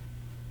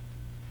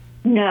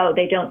 No,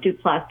 they don't do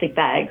plastic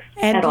bags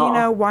and at all. And do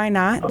you know why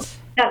not?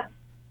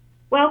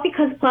 Well,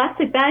 because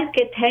plastic bags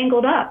get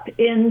tangled up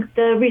in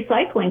the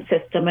recycling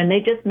system, and they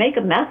just make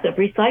a mess of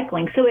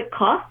recycling. So it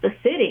costs the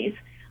cities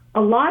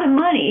a lot of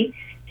money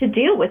to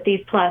deal with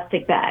these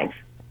plastic bags.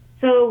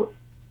 So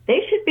they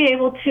should be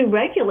able to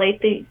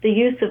regulate the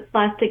use of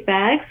plastic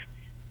bags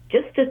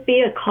just to be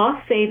a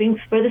cost savings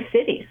for the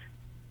cities.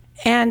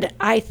 And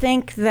I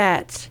think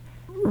that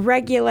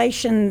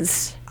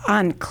regulations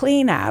on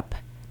cleanup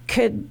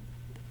could,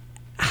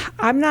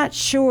 I'm not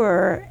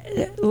sure,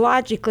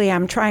 logically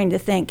I'm trying to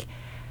think,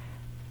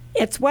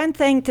 it's one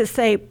thing to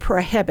say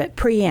prohibit,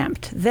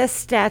 preempt. This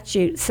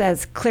statute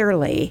says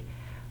clearly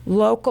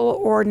local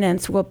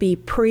ordinance will be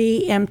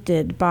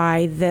preempted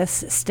by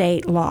this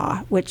state law,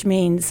 which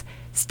means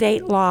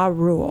state law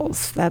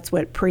rules. That's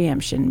what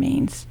preemption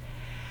means.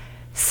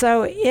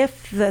 So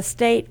if the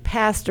state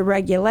passed a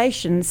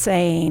regulation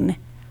saying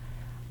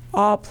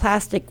all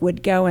plastic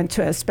would go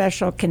into a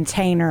special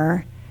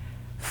container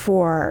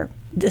for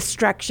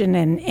destruction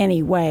in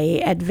any way,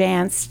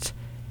 advanced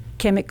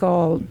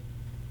chemical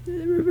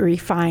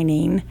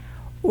refining,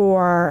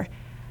 or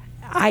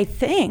I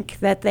think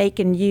that they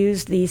can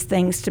use these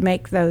things to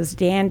make those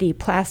dandy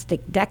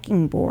plastic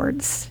decking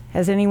boards.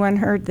 Has anyone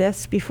heard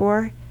this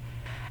before?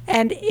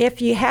 And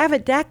if you have a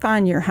deck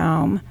on your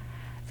home,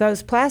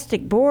 those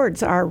plastic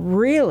boards are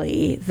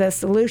really the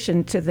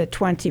solution to the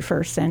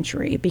 21st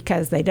century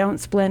because they don't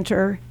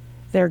splinter.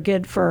 They're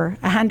good for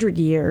 100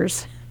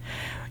 years.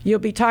 You'll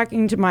be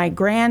talking to my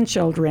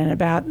grandchildren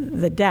about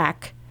the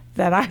deck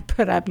that I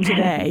put up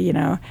today,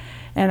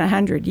 in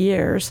 100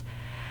 years.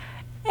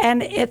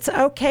 And it's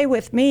okay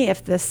with me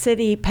if the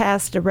city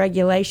passed a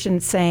regulation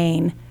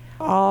saying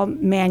all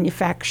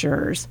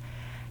manufacturers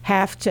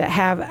have to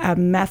have a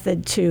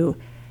method to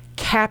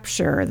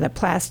capture the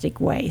plastic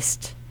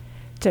waste,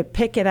 to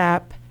pick it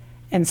up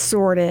and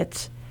sort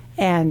it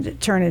and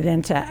turn it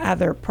into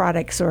other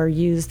products or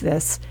use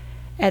this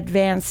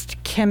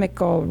advanced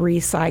chemical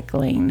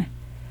recycling.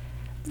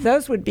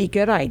 Those would be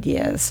good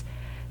ideas.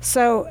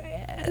 So,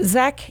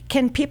 Zach,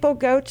 can people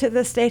go to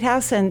the State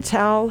House and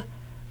tell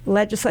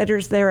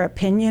legislators their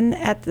opinion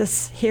at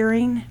this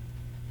hearing?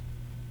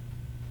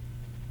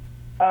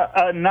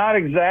 Not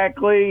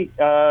exactly.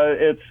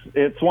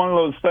 It's one of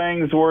those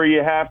things where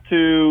you have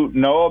to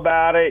know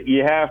about it.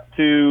 You have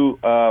to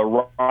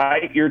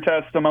write your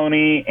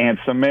testimony and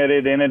submit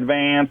it in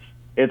advance.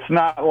 It's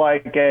not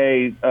like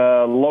a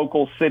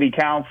local city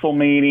council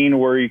meeting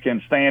where you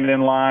can stand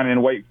in line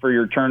and wait for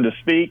your turn to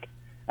speak.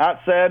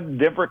 That said,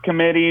 different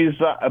committees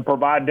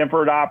provide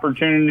different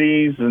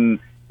opportunities,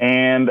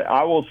 and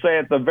I will say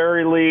at the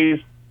very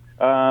least,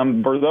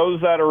 for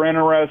those that are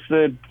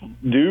interested,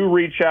 do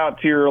reach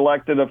out to your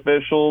elected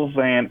officials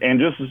and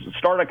just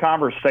start a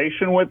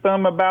conversation with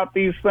them about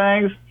these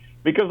things,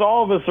 because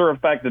all of us are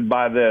affected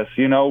by this.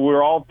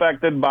 We're all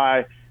affected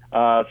by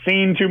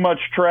seeing too much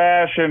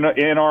trash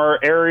in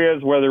our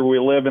areas, whether we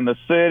live in the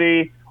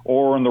city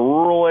or in the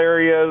rural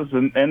areas,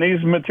 and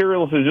these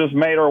materials have just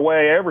made our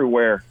way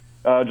everywhere.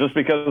 Just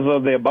because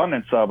of the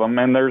abundance of them,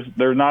 and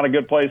there's not a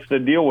good place to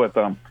deal with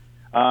them.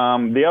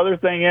 The other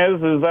thing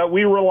is that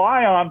we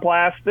rely on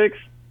plastics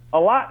a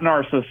lot in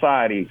our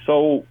society.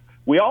 So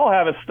we all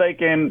have a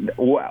stake in,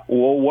 well,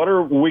 what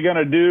are we going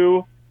to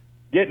do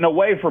getting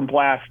away from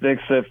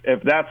plastics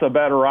if that's a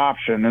better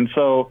option? And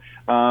so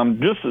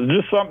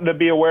just something to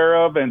be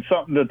aware of and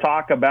something to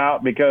talk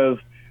about, because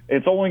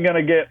it's only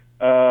going to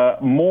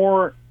get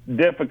more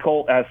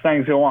difficult as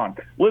things go on.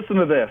 Listen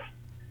to this.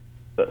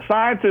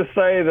 Scientists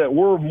say that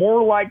we're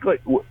more likely,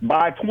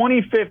 by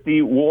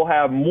 2050, we'll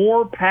have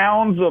more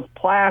pounds of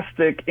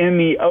plastic in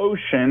the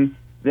ocean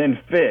than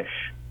fish.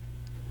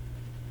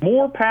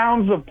 More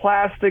pounds of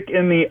plastic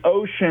in the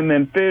ocean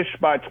than fish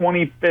by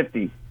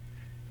 2050.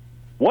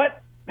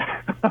 What?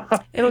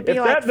 It would be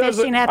like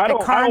fishing at the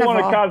carnival. I don't want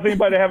to cause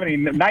anybody to have any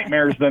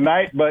nightmares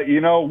tonight, but,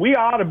 we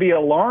ought to be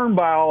alarmed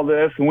by all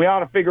this, and we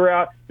ought to figure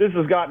out this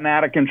has gotten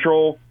out of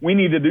control. We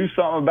need to do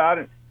something about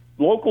it.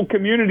 Local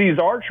communities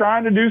are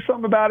trying to do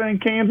something about it in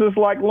Kansas,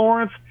 like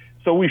Lawrence,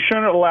 so we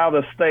shouldn't allow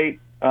the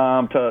state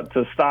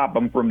to stop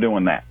them from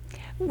doing that.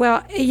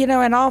 Well,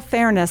 in all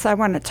fairness, I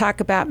want to talk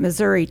about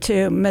Missouri,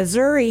 too.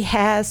 Missouri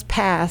has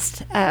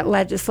passed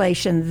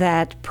legislation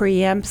that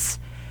preempts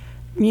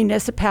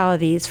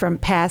municipalities from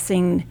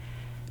passing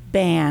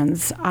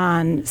bans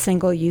on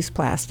single-use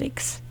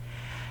plastics.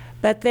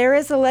 But there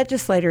is a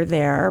legislator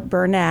there,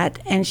 Burnett,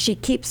 and she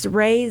keeps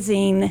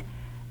raising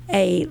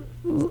a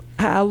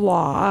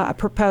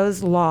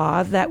proposed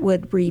law that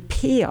would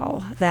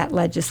repeal that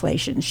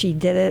legislation. She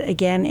did it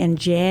again in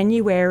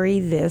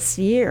January this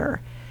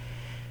year.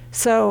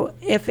 So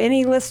if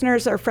any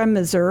listeners are from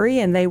Missouri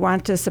and they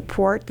want to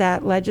support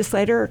that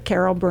legislator,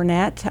 Carol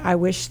Burnett, I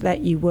wish that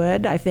you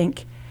would. I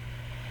think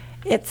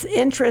it's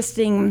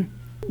interesting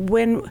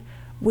when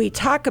we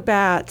talk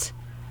about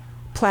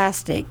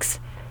plastics.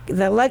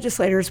 The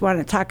legislators want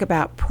to talk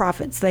about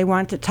profits. They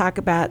want to talk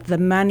about the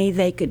money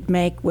they could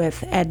make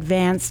with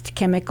advanced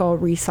chemical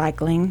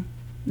recycling.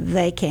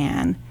 They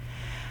can.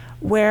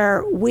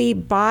 Where we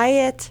buy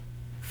it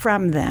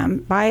from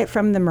them, buy it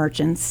from the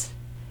merchants,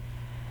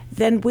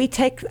 then we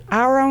take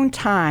our own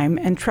time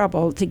and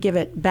trouble to give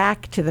it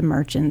back to the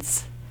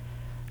merchants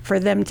for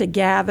them to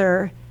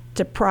gather,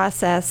 to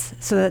process,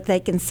 so that they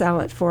can sell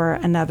it for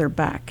another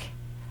buck.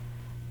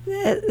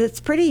 It's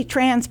pretty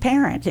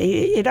transparent.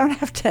 You don't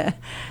have to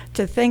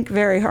think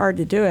very hard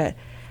to do it.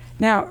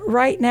 Now,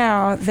 right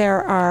now,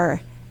 there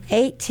are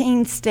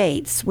 18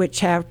 states which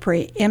have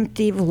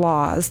preemptive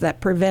laws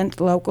that prevent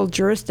local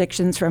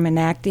jurisdictions from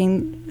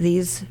enacting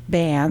these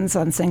bans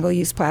on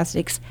single-use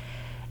plastics.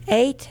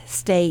 8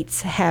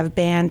 states have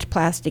banned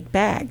plastic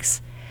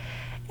bags.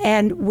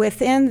 And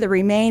within the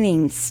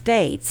remaining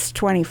states,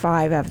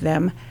 25 of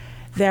them,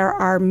 there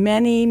are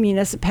many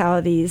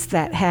municipalities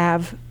that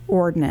have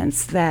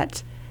ordinance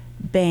that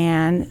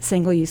ban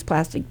single-use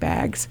plastic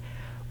bags.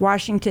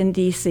 Washington,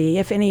 D.C.,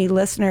 if any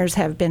listeners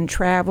have been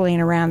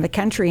traveling around the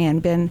country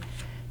and been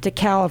to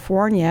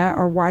California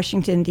or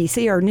Washington,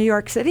 D.C., or New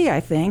York City, I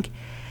think,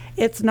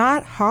 it's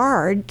not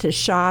hard to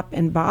shop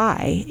and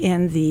buy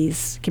in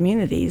these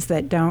communities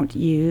that don't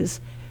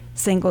use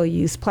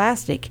single-use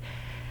plastic.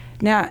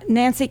 Now,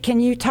 Nancy, can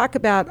you talk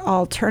about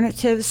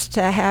alternatives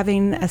to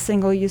having a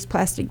single-use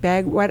plastic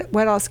bag? What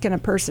else can a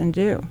person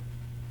do?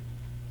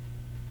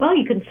 Well,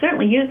 you can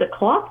certainly use a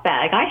cloth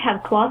bag. I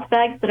have cloth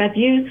bags that I've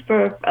used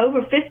for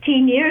over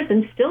 15 years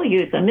and still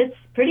use them. It's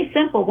pretty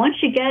simple.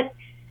 Once you get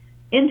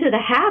into the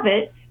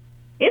habit,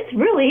 it's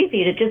really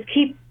easy to just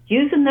keep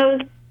using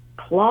those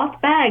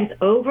cloth bags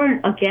over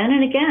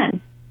and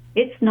again.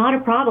 It's not a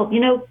problem.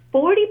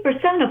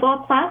 40% of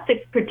all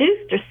plastics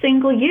produced are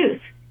single use.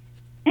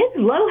 It's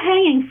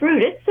low-hanging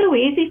fruit. It's so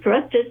easy for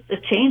us just to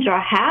change our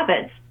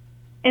habits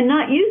and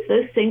not use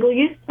those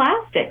single-use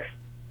plastics.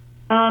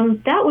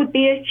 That would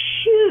be a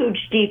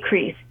huge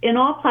decrease in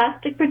all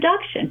plastic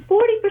production.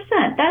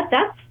 40%.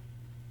 That's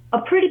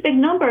a pretty big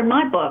number in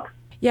my book.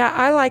 Yeah,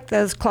 I like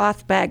those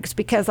cloth bags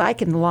because I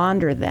can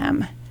launder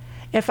them.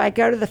 If I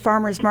go to the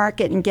farmer's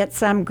market and get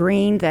some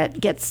green that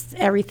gets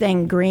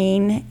everything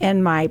green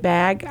in my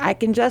bag, I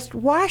can just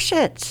wash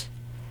it.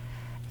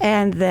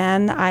 And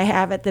then I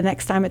have it the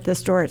next time at the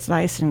store. It's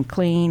nice and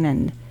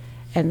clean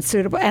and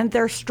suitable. And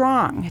they're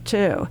strong,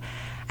 too.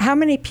 How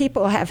many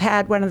people have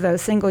had one of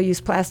those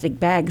single-use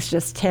plastic bags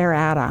just tear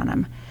out on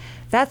them?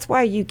 That's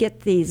why you get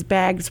these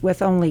bags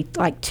with only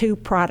like 2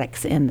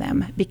 products in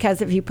them,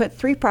 because if you put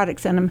 3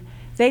 products in them,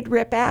 they'd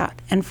rip out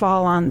and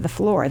fall on the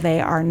floor.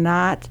 They are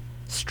not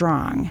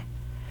strong.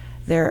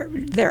 I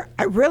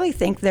really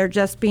think they're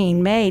just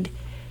being made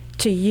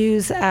to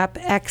use up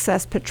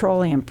excess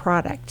petroleum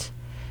product,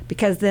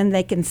 because then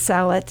they can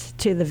sell it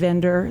to the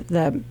vendor.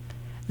 The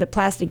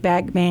plastic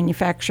bag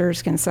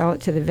manufacturers can sell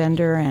it to the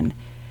vendor, and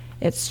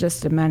it's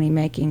just a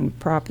money-making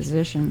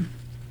proposition.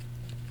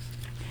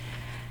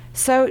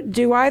 So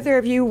do either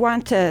of you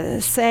want to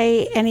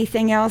say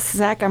anything else?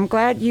 Zach, I'm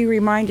glad you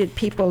reminded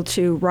people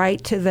to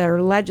write to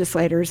their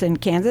legislators in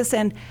Kansas,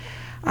 and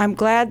I'm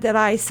glad that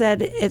I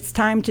said it's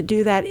time to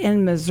do that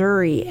in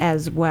Missouri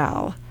as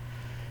well.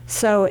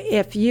 So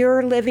if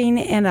you're living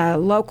in a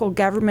local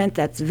government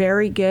that's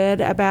very good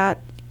about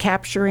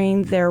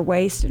capturing their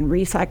waste and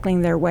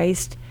recycling their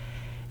waste,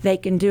 they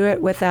can do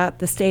it without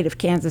the state of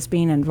Kansas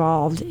being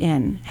involved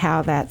in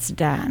how that's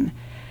done.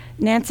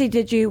 Nancy,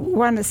 did you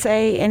want to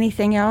say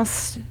anything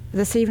else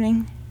this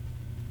evening?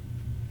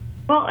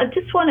 Well, I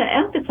just want to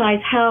emphasize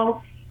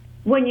how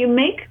when you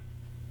make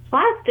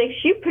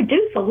plastics, you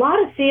produce a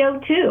lot of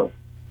CO2.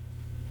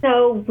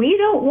 So we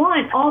don't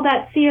want all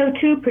that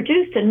CO2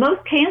 produced, and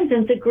most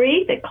Kansans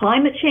agree that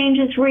climate change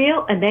is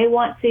real and they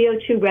want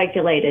CO2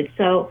 regulated.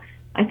 So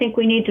I think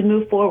we need to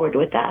move forward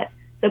with that.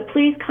 So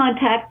please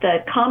contact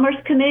the Commerce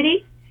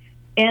Committee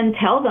and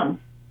tell them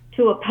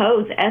to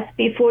oppose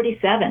SB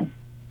 47.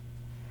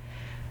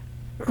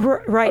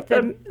 Right.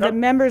 The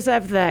members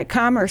of the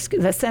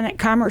Senate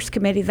Commerce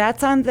Committee,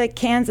 that's on the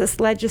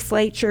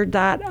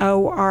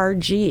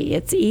kansaslegislature.org.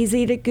 It's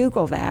easy to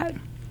Google that,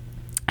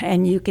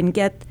 and you can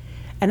get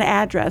an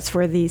address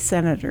for these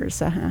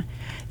senators.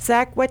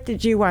 Zach, what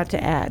did you want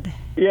to add?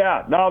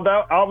 Yeah,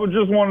 I would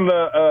just wanted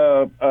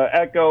to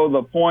echo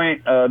the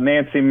point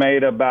Nancy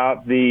made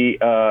about the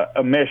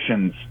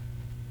emissions.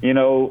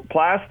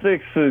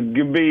 Plastics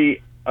could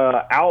be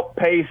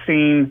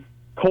outpacing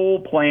coal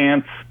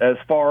plants as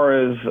far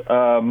as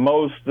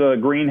most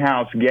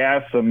greenhouse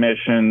gas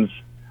emissions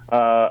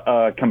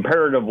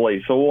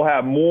comparatively. So we'll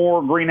have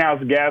more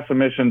greenhouse gas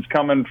emissions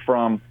coming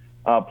from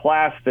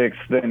plastics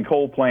than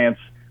coal plants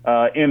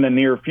in the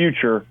near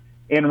future.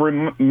 And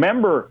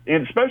remember,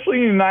 especially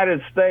in the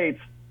United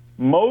States,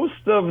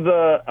 most of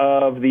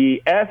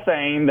the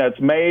ethane that's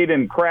made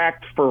and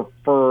cracked for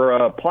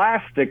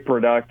plastic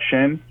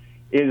production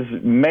is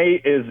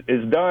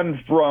done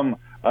from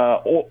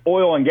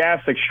oil and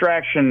gas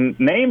extraction,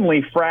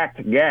 namely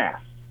fracked gas.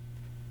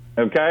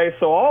 Okay,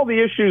 so all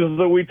the issues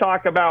that we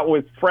talk about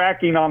with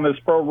fracking on this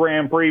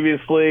program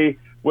previously,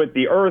 with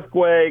the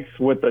earthquakes,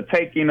 with the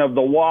taking of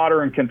the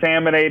water and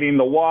contaminating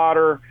the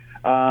water,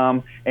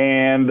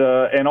 and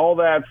all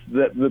that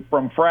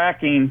from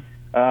fracking,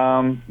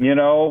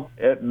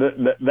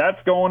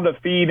 that's going to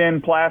feed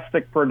in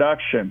plastic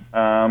production.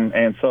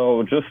 And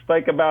so just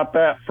think about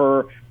that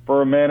for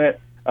a minute.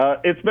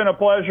 It's been a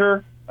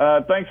pleasure.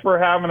 Thanks for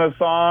having us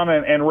on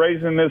and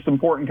raising this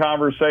important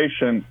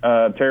conversation,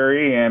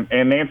 Terry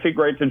and Nancy.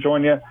 Great to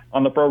join you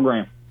on the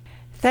program.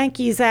 Thank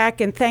you,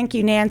 Zach, and thank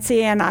you,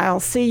 Nancy. And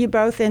I'll see you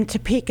both in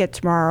Topeka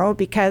tomorrow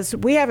because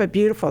we have a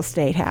beautiful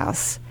state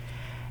house,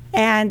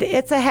 and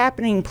it's a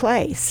happening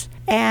place.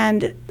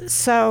 And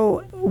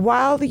so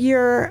while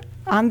you're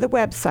on the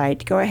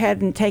website, go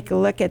ahead and take a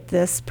look at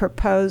this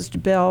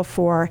proposed bill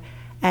for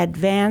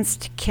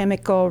advanced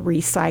chemical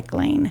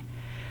recycling,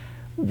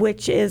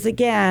 which is,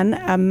 again,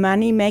 a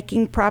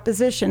money-making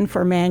proposition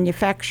for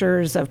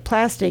manufacturers of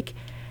plastic,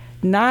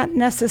 not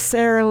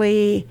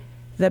necessarily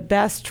the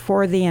best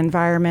for the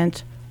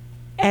environment,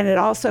 and it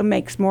also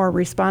makes more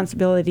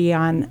responsibility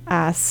on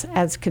us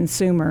as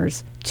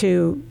consumers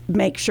to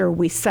make sure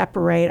we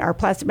separate our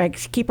plastic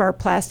bags, keep our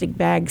plastic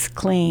bags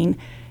clean.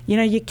 You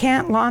know, you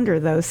can't launder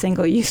those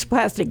single-use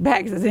plastic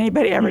bags. Has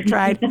anybody ever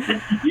tried?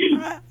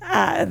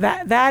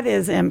 That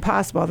is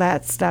impossible.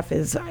 That stuff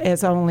is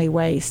only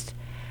waste.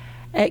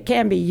 It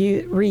can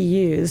be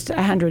reused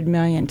 100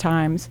 million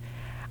times.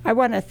 I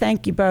want to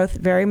thank you both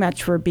very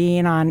much for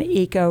being on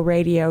Eco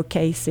Radio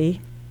KC.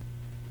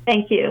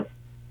 Thank you.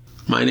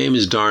 My name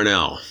is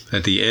Darnell.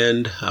 At the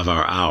end of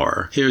our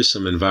hour, here's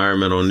some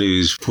environmental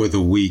news for the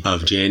week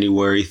of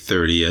January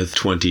 30th,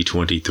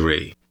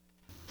 2023.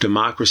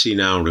 Democracy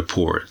Now!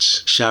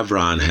 Reports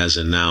Chevron has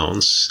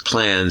announced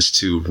plans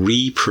to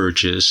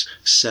repurchase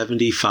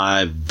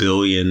 $75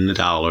 billion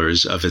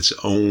of its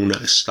own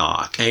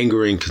stock,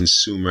 angering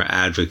consumer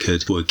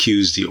advocates who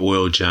accuse the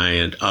oil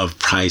giant of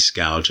price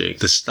gouging.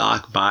 The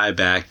stock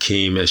buyback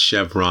came as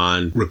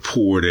Chevron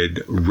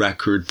reported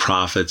record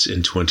profits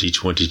in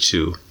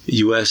 2022.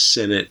 U.S.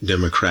 Senate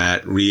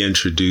Democrat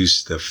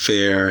reintroduced the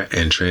Fair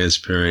and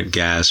Transparent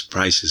Gas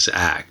Prices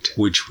Act,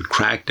 which would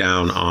crack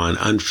down on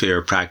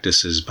unfair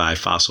practices by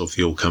fossil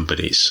fuel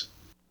companies.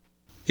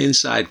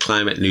 Inside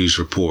Climate News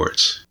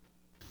reports.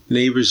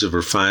 Neighbors of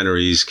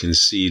refineries can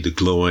see the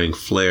glowing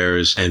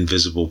flares and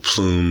visible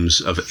plumes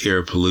of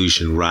air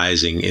pollution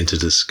rising into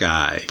the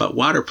sky. But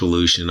water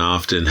pollution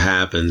often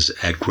happens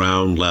at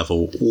ground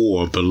level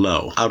or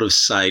below, out of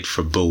sight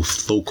for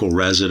both local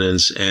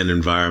residents and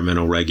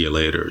environmental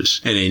regulators.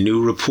 In a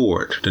new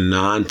report, the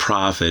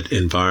nonprofit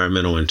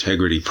Environmental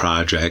Integrity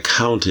Project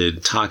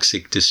counted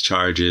toxic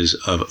discharges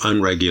of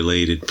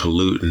unregulated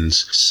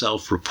pollutants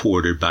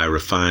self-reported by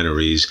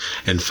refineries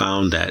and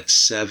found that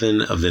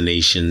 7 of the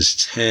nation's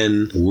 10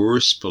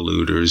 worst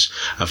polluters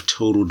of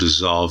total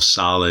dissolved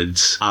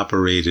solids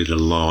operated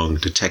along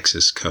the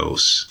Texas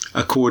coast.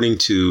 According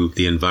to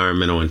the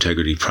Environmental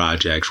Integrity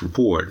Project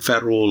report,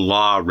 federal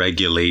law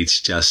regulates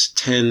just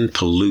 10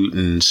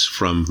 pollutants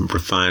from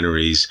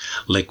refineries'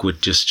 liquid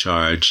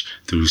discharge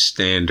through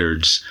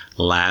standards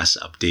last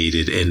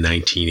updated in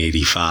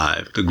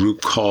 1985. The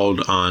group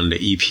called on the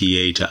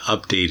EPA to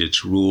update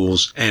its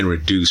rules and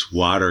reduce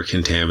water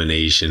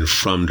contamination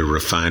from the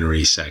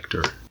refinery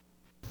sector.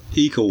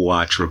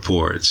 EcoWatch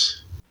reports,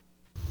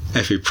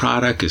 if a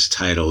product is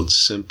titled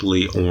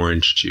simply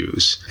orange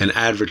juice and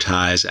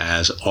advertised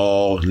as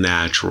all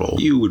natural,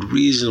 you would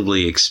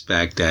reasonably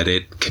expect that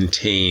it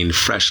contained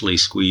freshly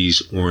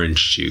squeezed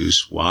orange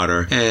juice,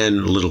 water,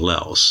 and little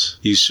else.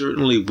 You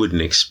certainly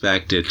wouldn't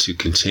expect it to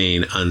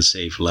contain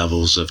unsafe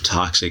levels of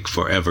toxic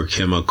forever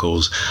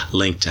chemicals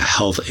linked to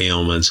health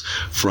ailments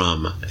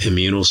from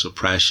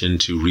immunosuppression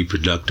to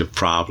reproductive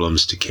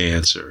problems to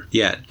cancer.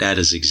 Yet, that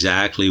is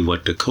exactly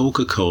what the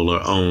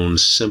Coca-Cola-owned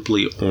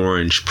Simply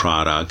Orange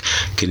product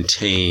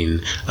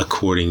contain,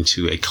 according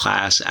to a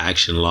class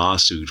action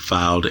lawsuit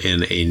filed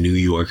in a New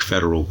York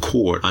federal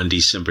court on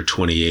December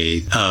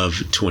 28th of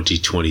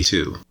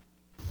 2022.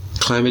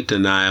 Climate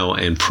denial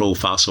and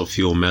pro-fossil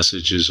fuel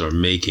messages are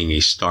making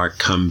a stark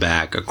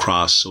comeback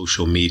across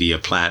social media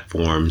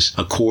platforms,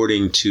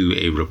 according to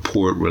a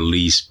report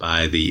released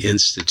by the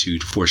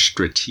Institute for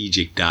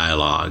Strategic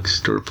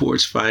Dialogues. The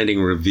report's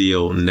findings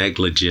reveal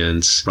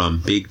negligence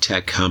from big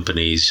tech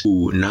companies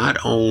who not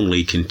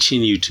only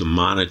continue to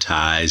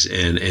monetize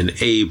and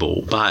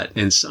enable, but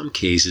in some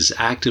cases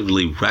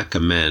actively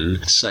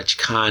recommend such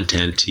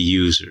content to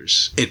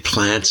users. It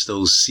plants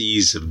those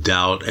seeds of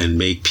doubt and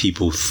make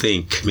people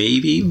think maybe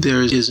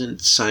there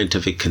isn't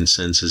scientific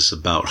consensus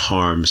about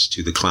harms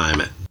to the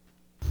climate.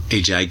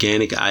 A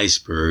gigantic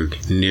iceberg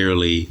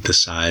nearly the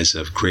size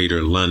of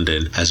Greater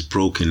London has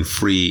broken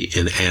free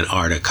in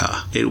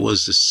Antarctica. It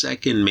was the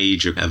second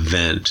major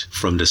event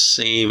from the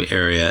same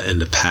area in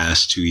the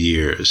past 2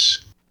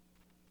 years.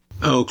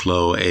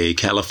 Oklo, a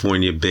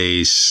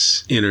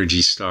California-based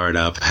energy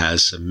startup,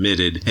 has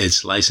submitted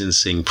its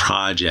licensing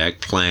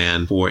project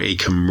plan for a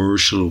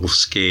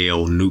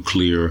commercial-scale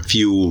nuclear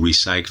fuel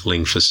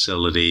recycling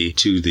facility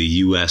to the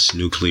U.S.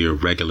 Nuclear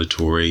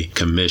Regulatory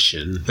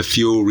Commission. The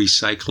fuel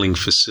recycling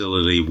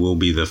facility will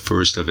be the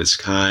first of its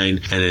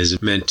kind and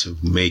is meant to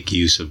make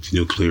use of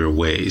nuclear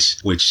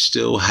waste, which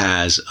still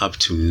has up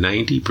to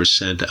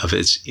 90% of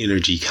its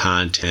energy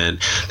content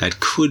that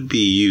could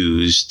be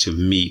used to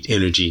meet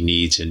energy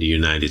needs in the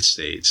United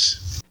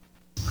States.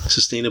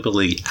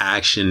 Sustainability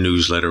Action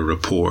Newsletter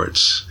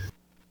reports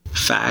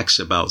facts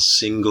about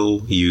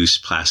single-use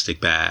plastic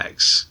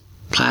bags.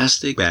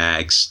 Plastic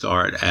bags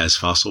start as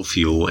fossil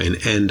fuel and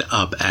end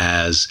up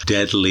as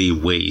deadly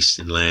waste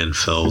in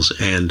landfills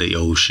and the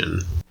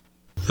ocean.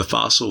 The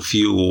fossil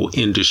fuel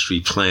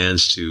industry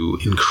plans to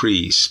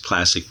increase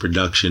plastic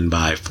production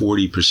by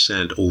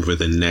 40% over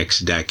the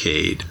next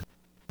decade.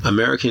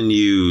 Americans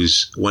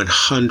use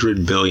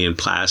 100 billion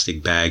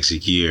plastic bags a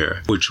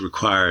year, which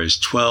requires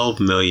 12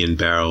 million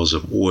barrels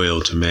of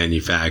oil to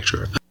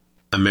manufacture.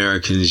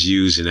 Americans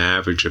use an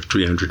average of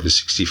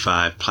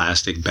 365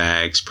 plastic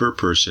bags per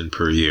person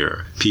per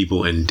year.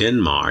 People in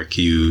Denmark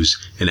use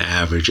an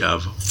average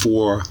of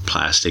 4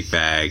 plastic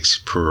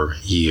bags per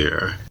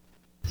year.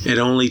 It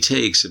only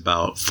takes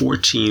about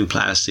 14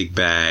 plastic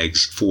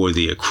bags for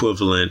the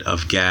equivalent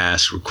of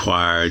gas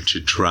required to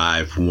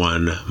drive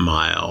 1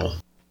 mile.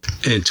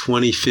 In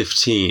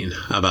 2015,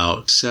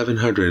 about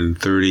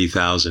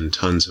 730,000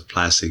 tons of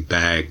plastic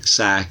bag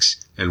sacks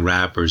and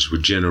wrappers were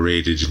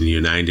generated in the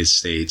United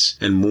States,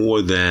 and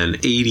more than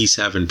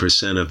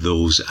 87% of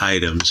those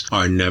items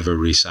are never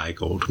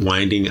recycled,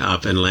 winding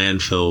up in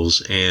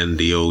landfills and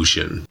the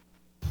ocean.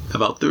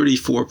 About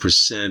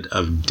 34%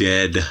 of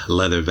dead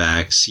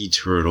leatherback sea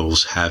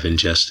turtles have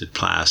ingested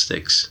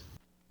plastics.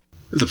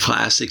 The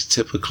plastics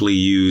typically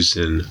used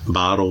in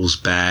bottles,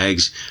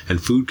 bags,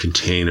 and food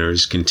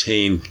containers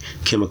contain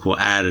chemical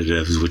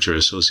additives which are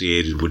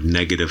associated with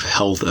negative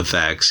health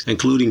effects,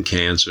 including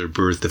cancer,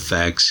 birth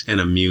defects,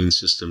 and immune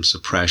system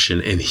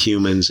suppression in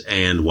humans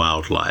and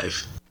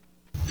wildlife.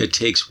 It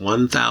takes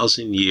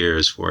 1,000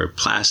 years for a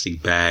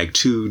plastic bag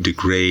to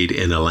degrade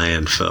in a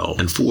landfill.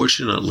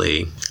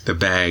 Unfortunately, the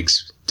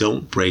bags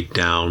don't break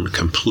down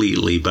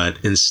completely, but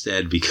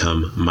instead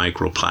become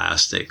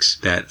microplastics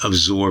that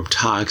absorb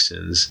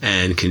toxins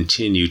and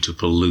continue to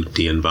pollute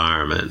the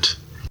environment.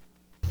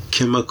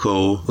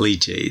 Chemical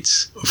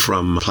leachates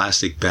from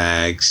plastic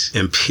bags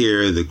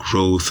impair the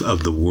growth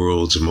of the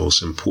world's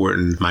most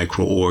important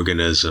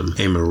microorganism,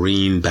 a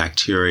marine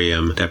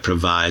bacterium that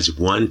provides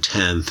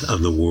 1/10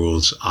 of the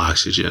world's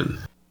oxygen.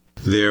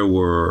 There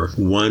were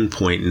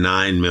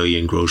 1.9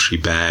 million grocery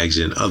bags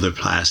and other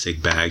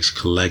plastic bags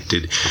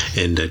collected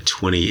in the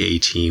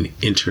 2018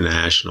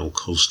 International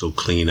Coastal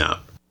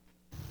Cleanup.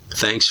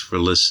 Thanks for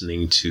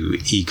listening to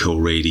Eco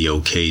Radio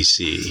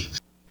KC.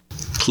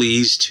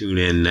 Please tune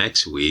in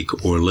next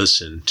week or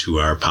listen to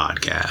our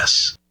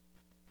podcasts.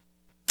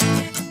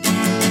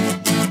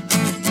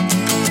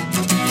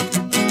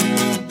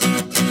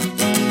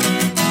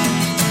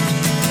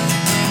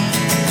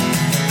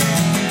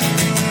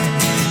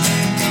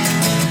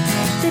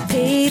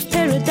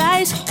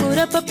 Put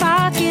up a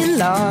parking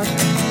lot.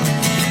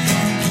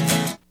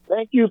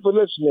 Thank you for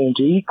listening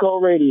to Eco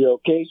Radio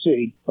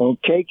KC on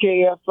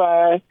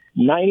KKFI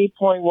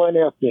 90.1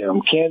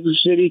 FM,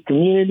 Kansas City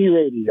Community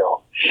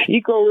Radio.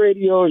 Eco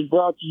Radio is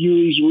brought to you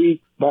each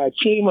week by a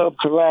team of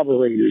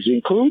collaborators,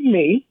 including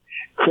me,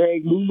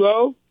 Craig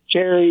Lugo,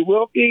 Terry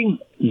Wilking,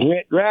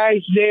 Brent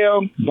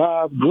Rysdale,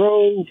 Bob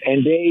Grove,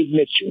 and Dave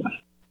Mitchell.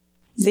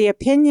 The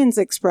opinions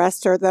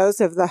expressed are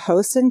those of the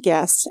hosts and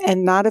guests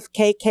and not of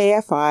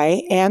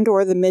KKFI and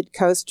or the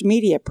Mid-Coast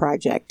Media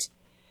Project.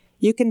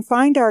 You can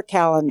find our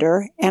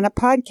calendar and a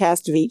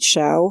podcast of each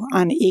show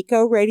on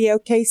Eco Radio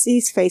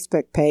KC's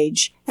Facebook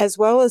page, as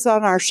well as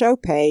on our show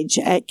page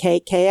at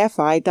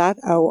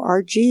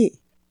kkfi.org.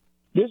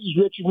 This is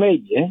Richard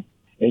Mabian,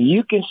 and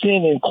you can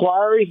send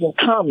inquiries and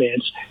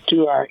comments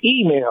to our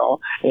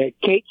email at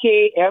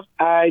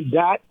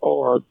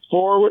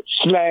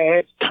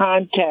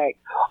kkfi.org/contact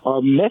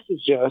or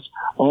message us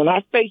on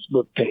our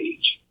Facebook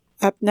page.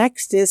 Up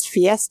next is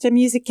Fiesta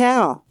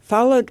Musical,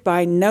 followed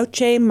by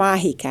Noche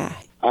Mágica.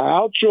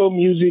 Our outro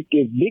music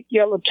is Big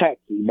Yellow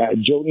Taxi by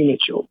Joni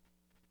Mitchell.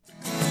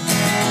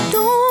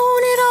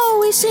 Don't it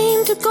always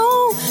seem to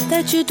go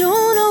that you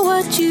don't know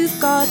what you've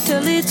got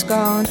till it's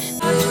gone?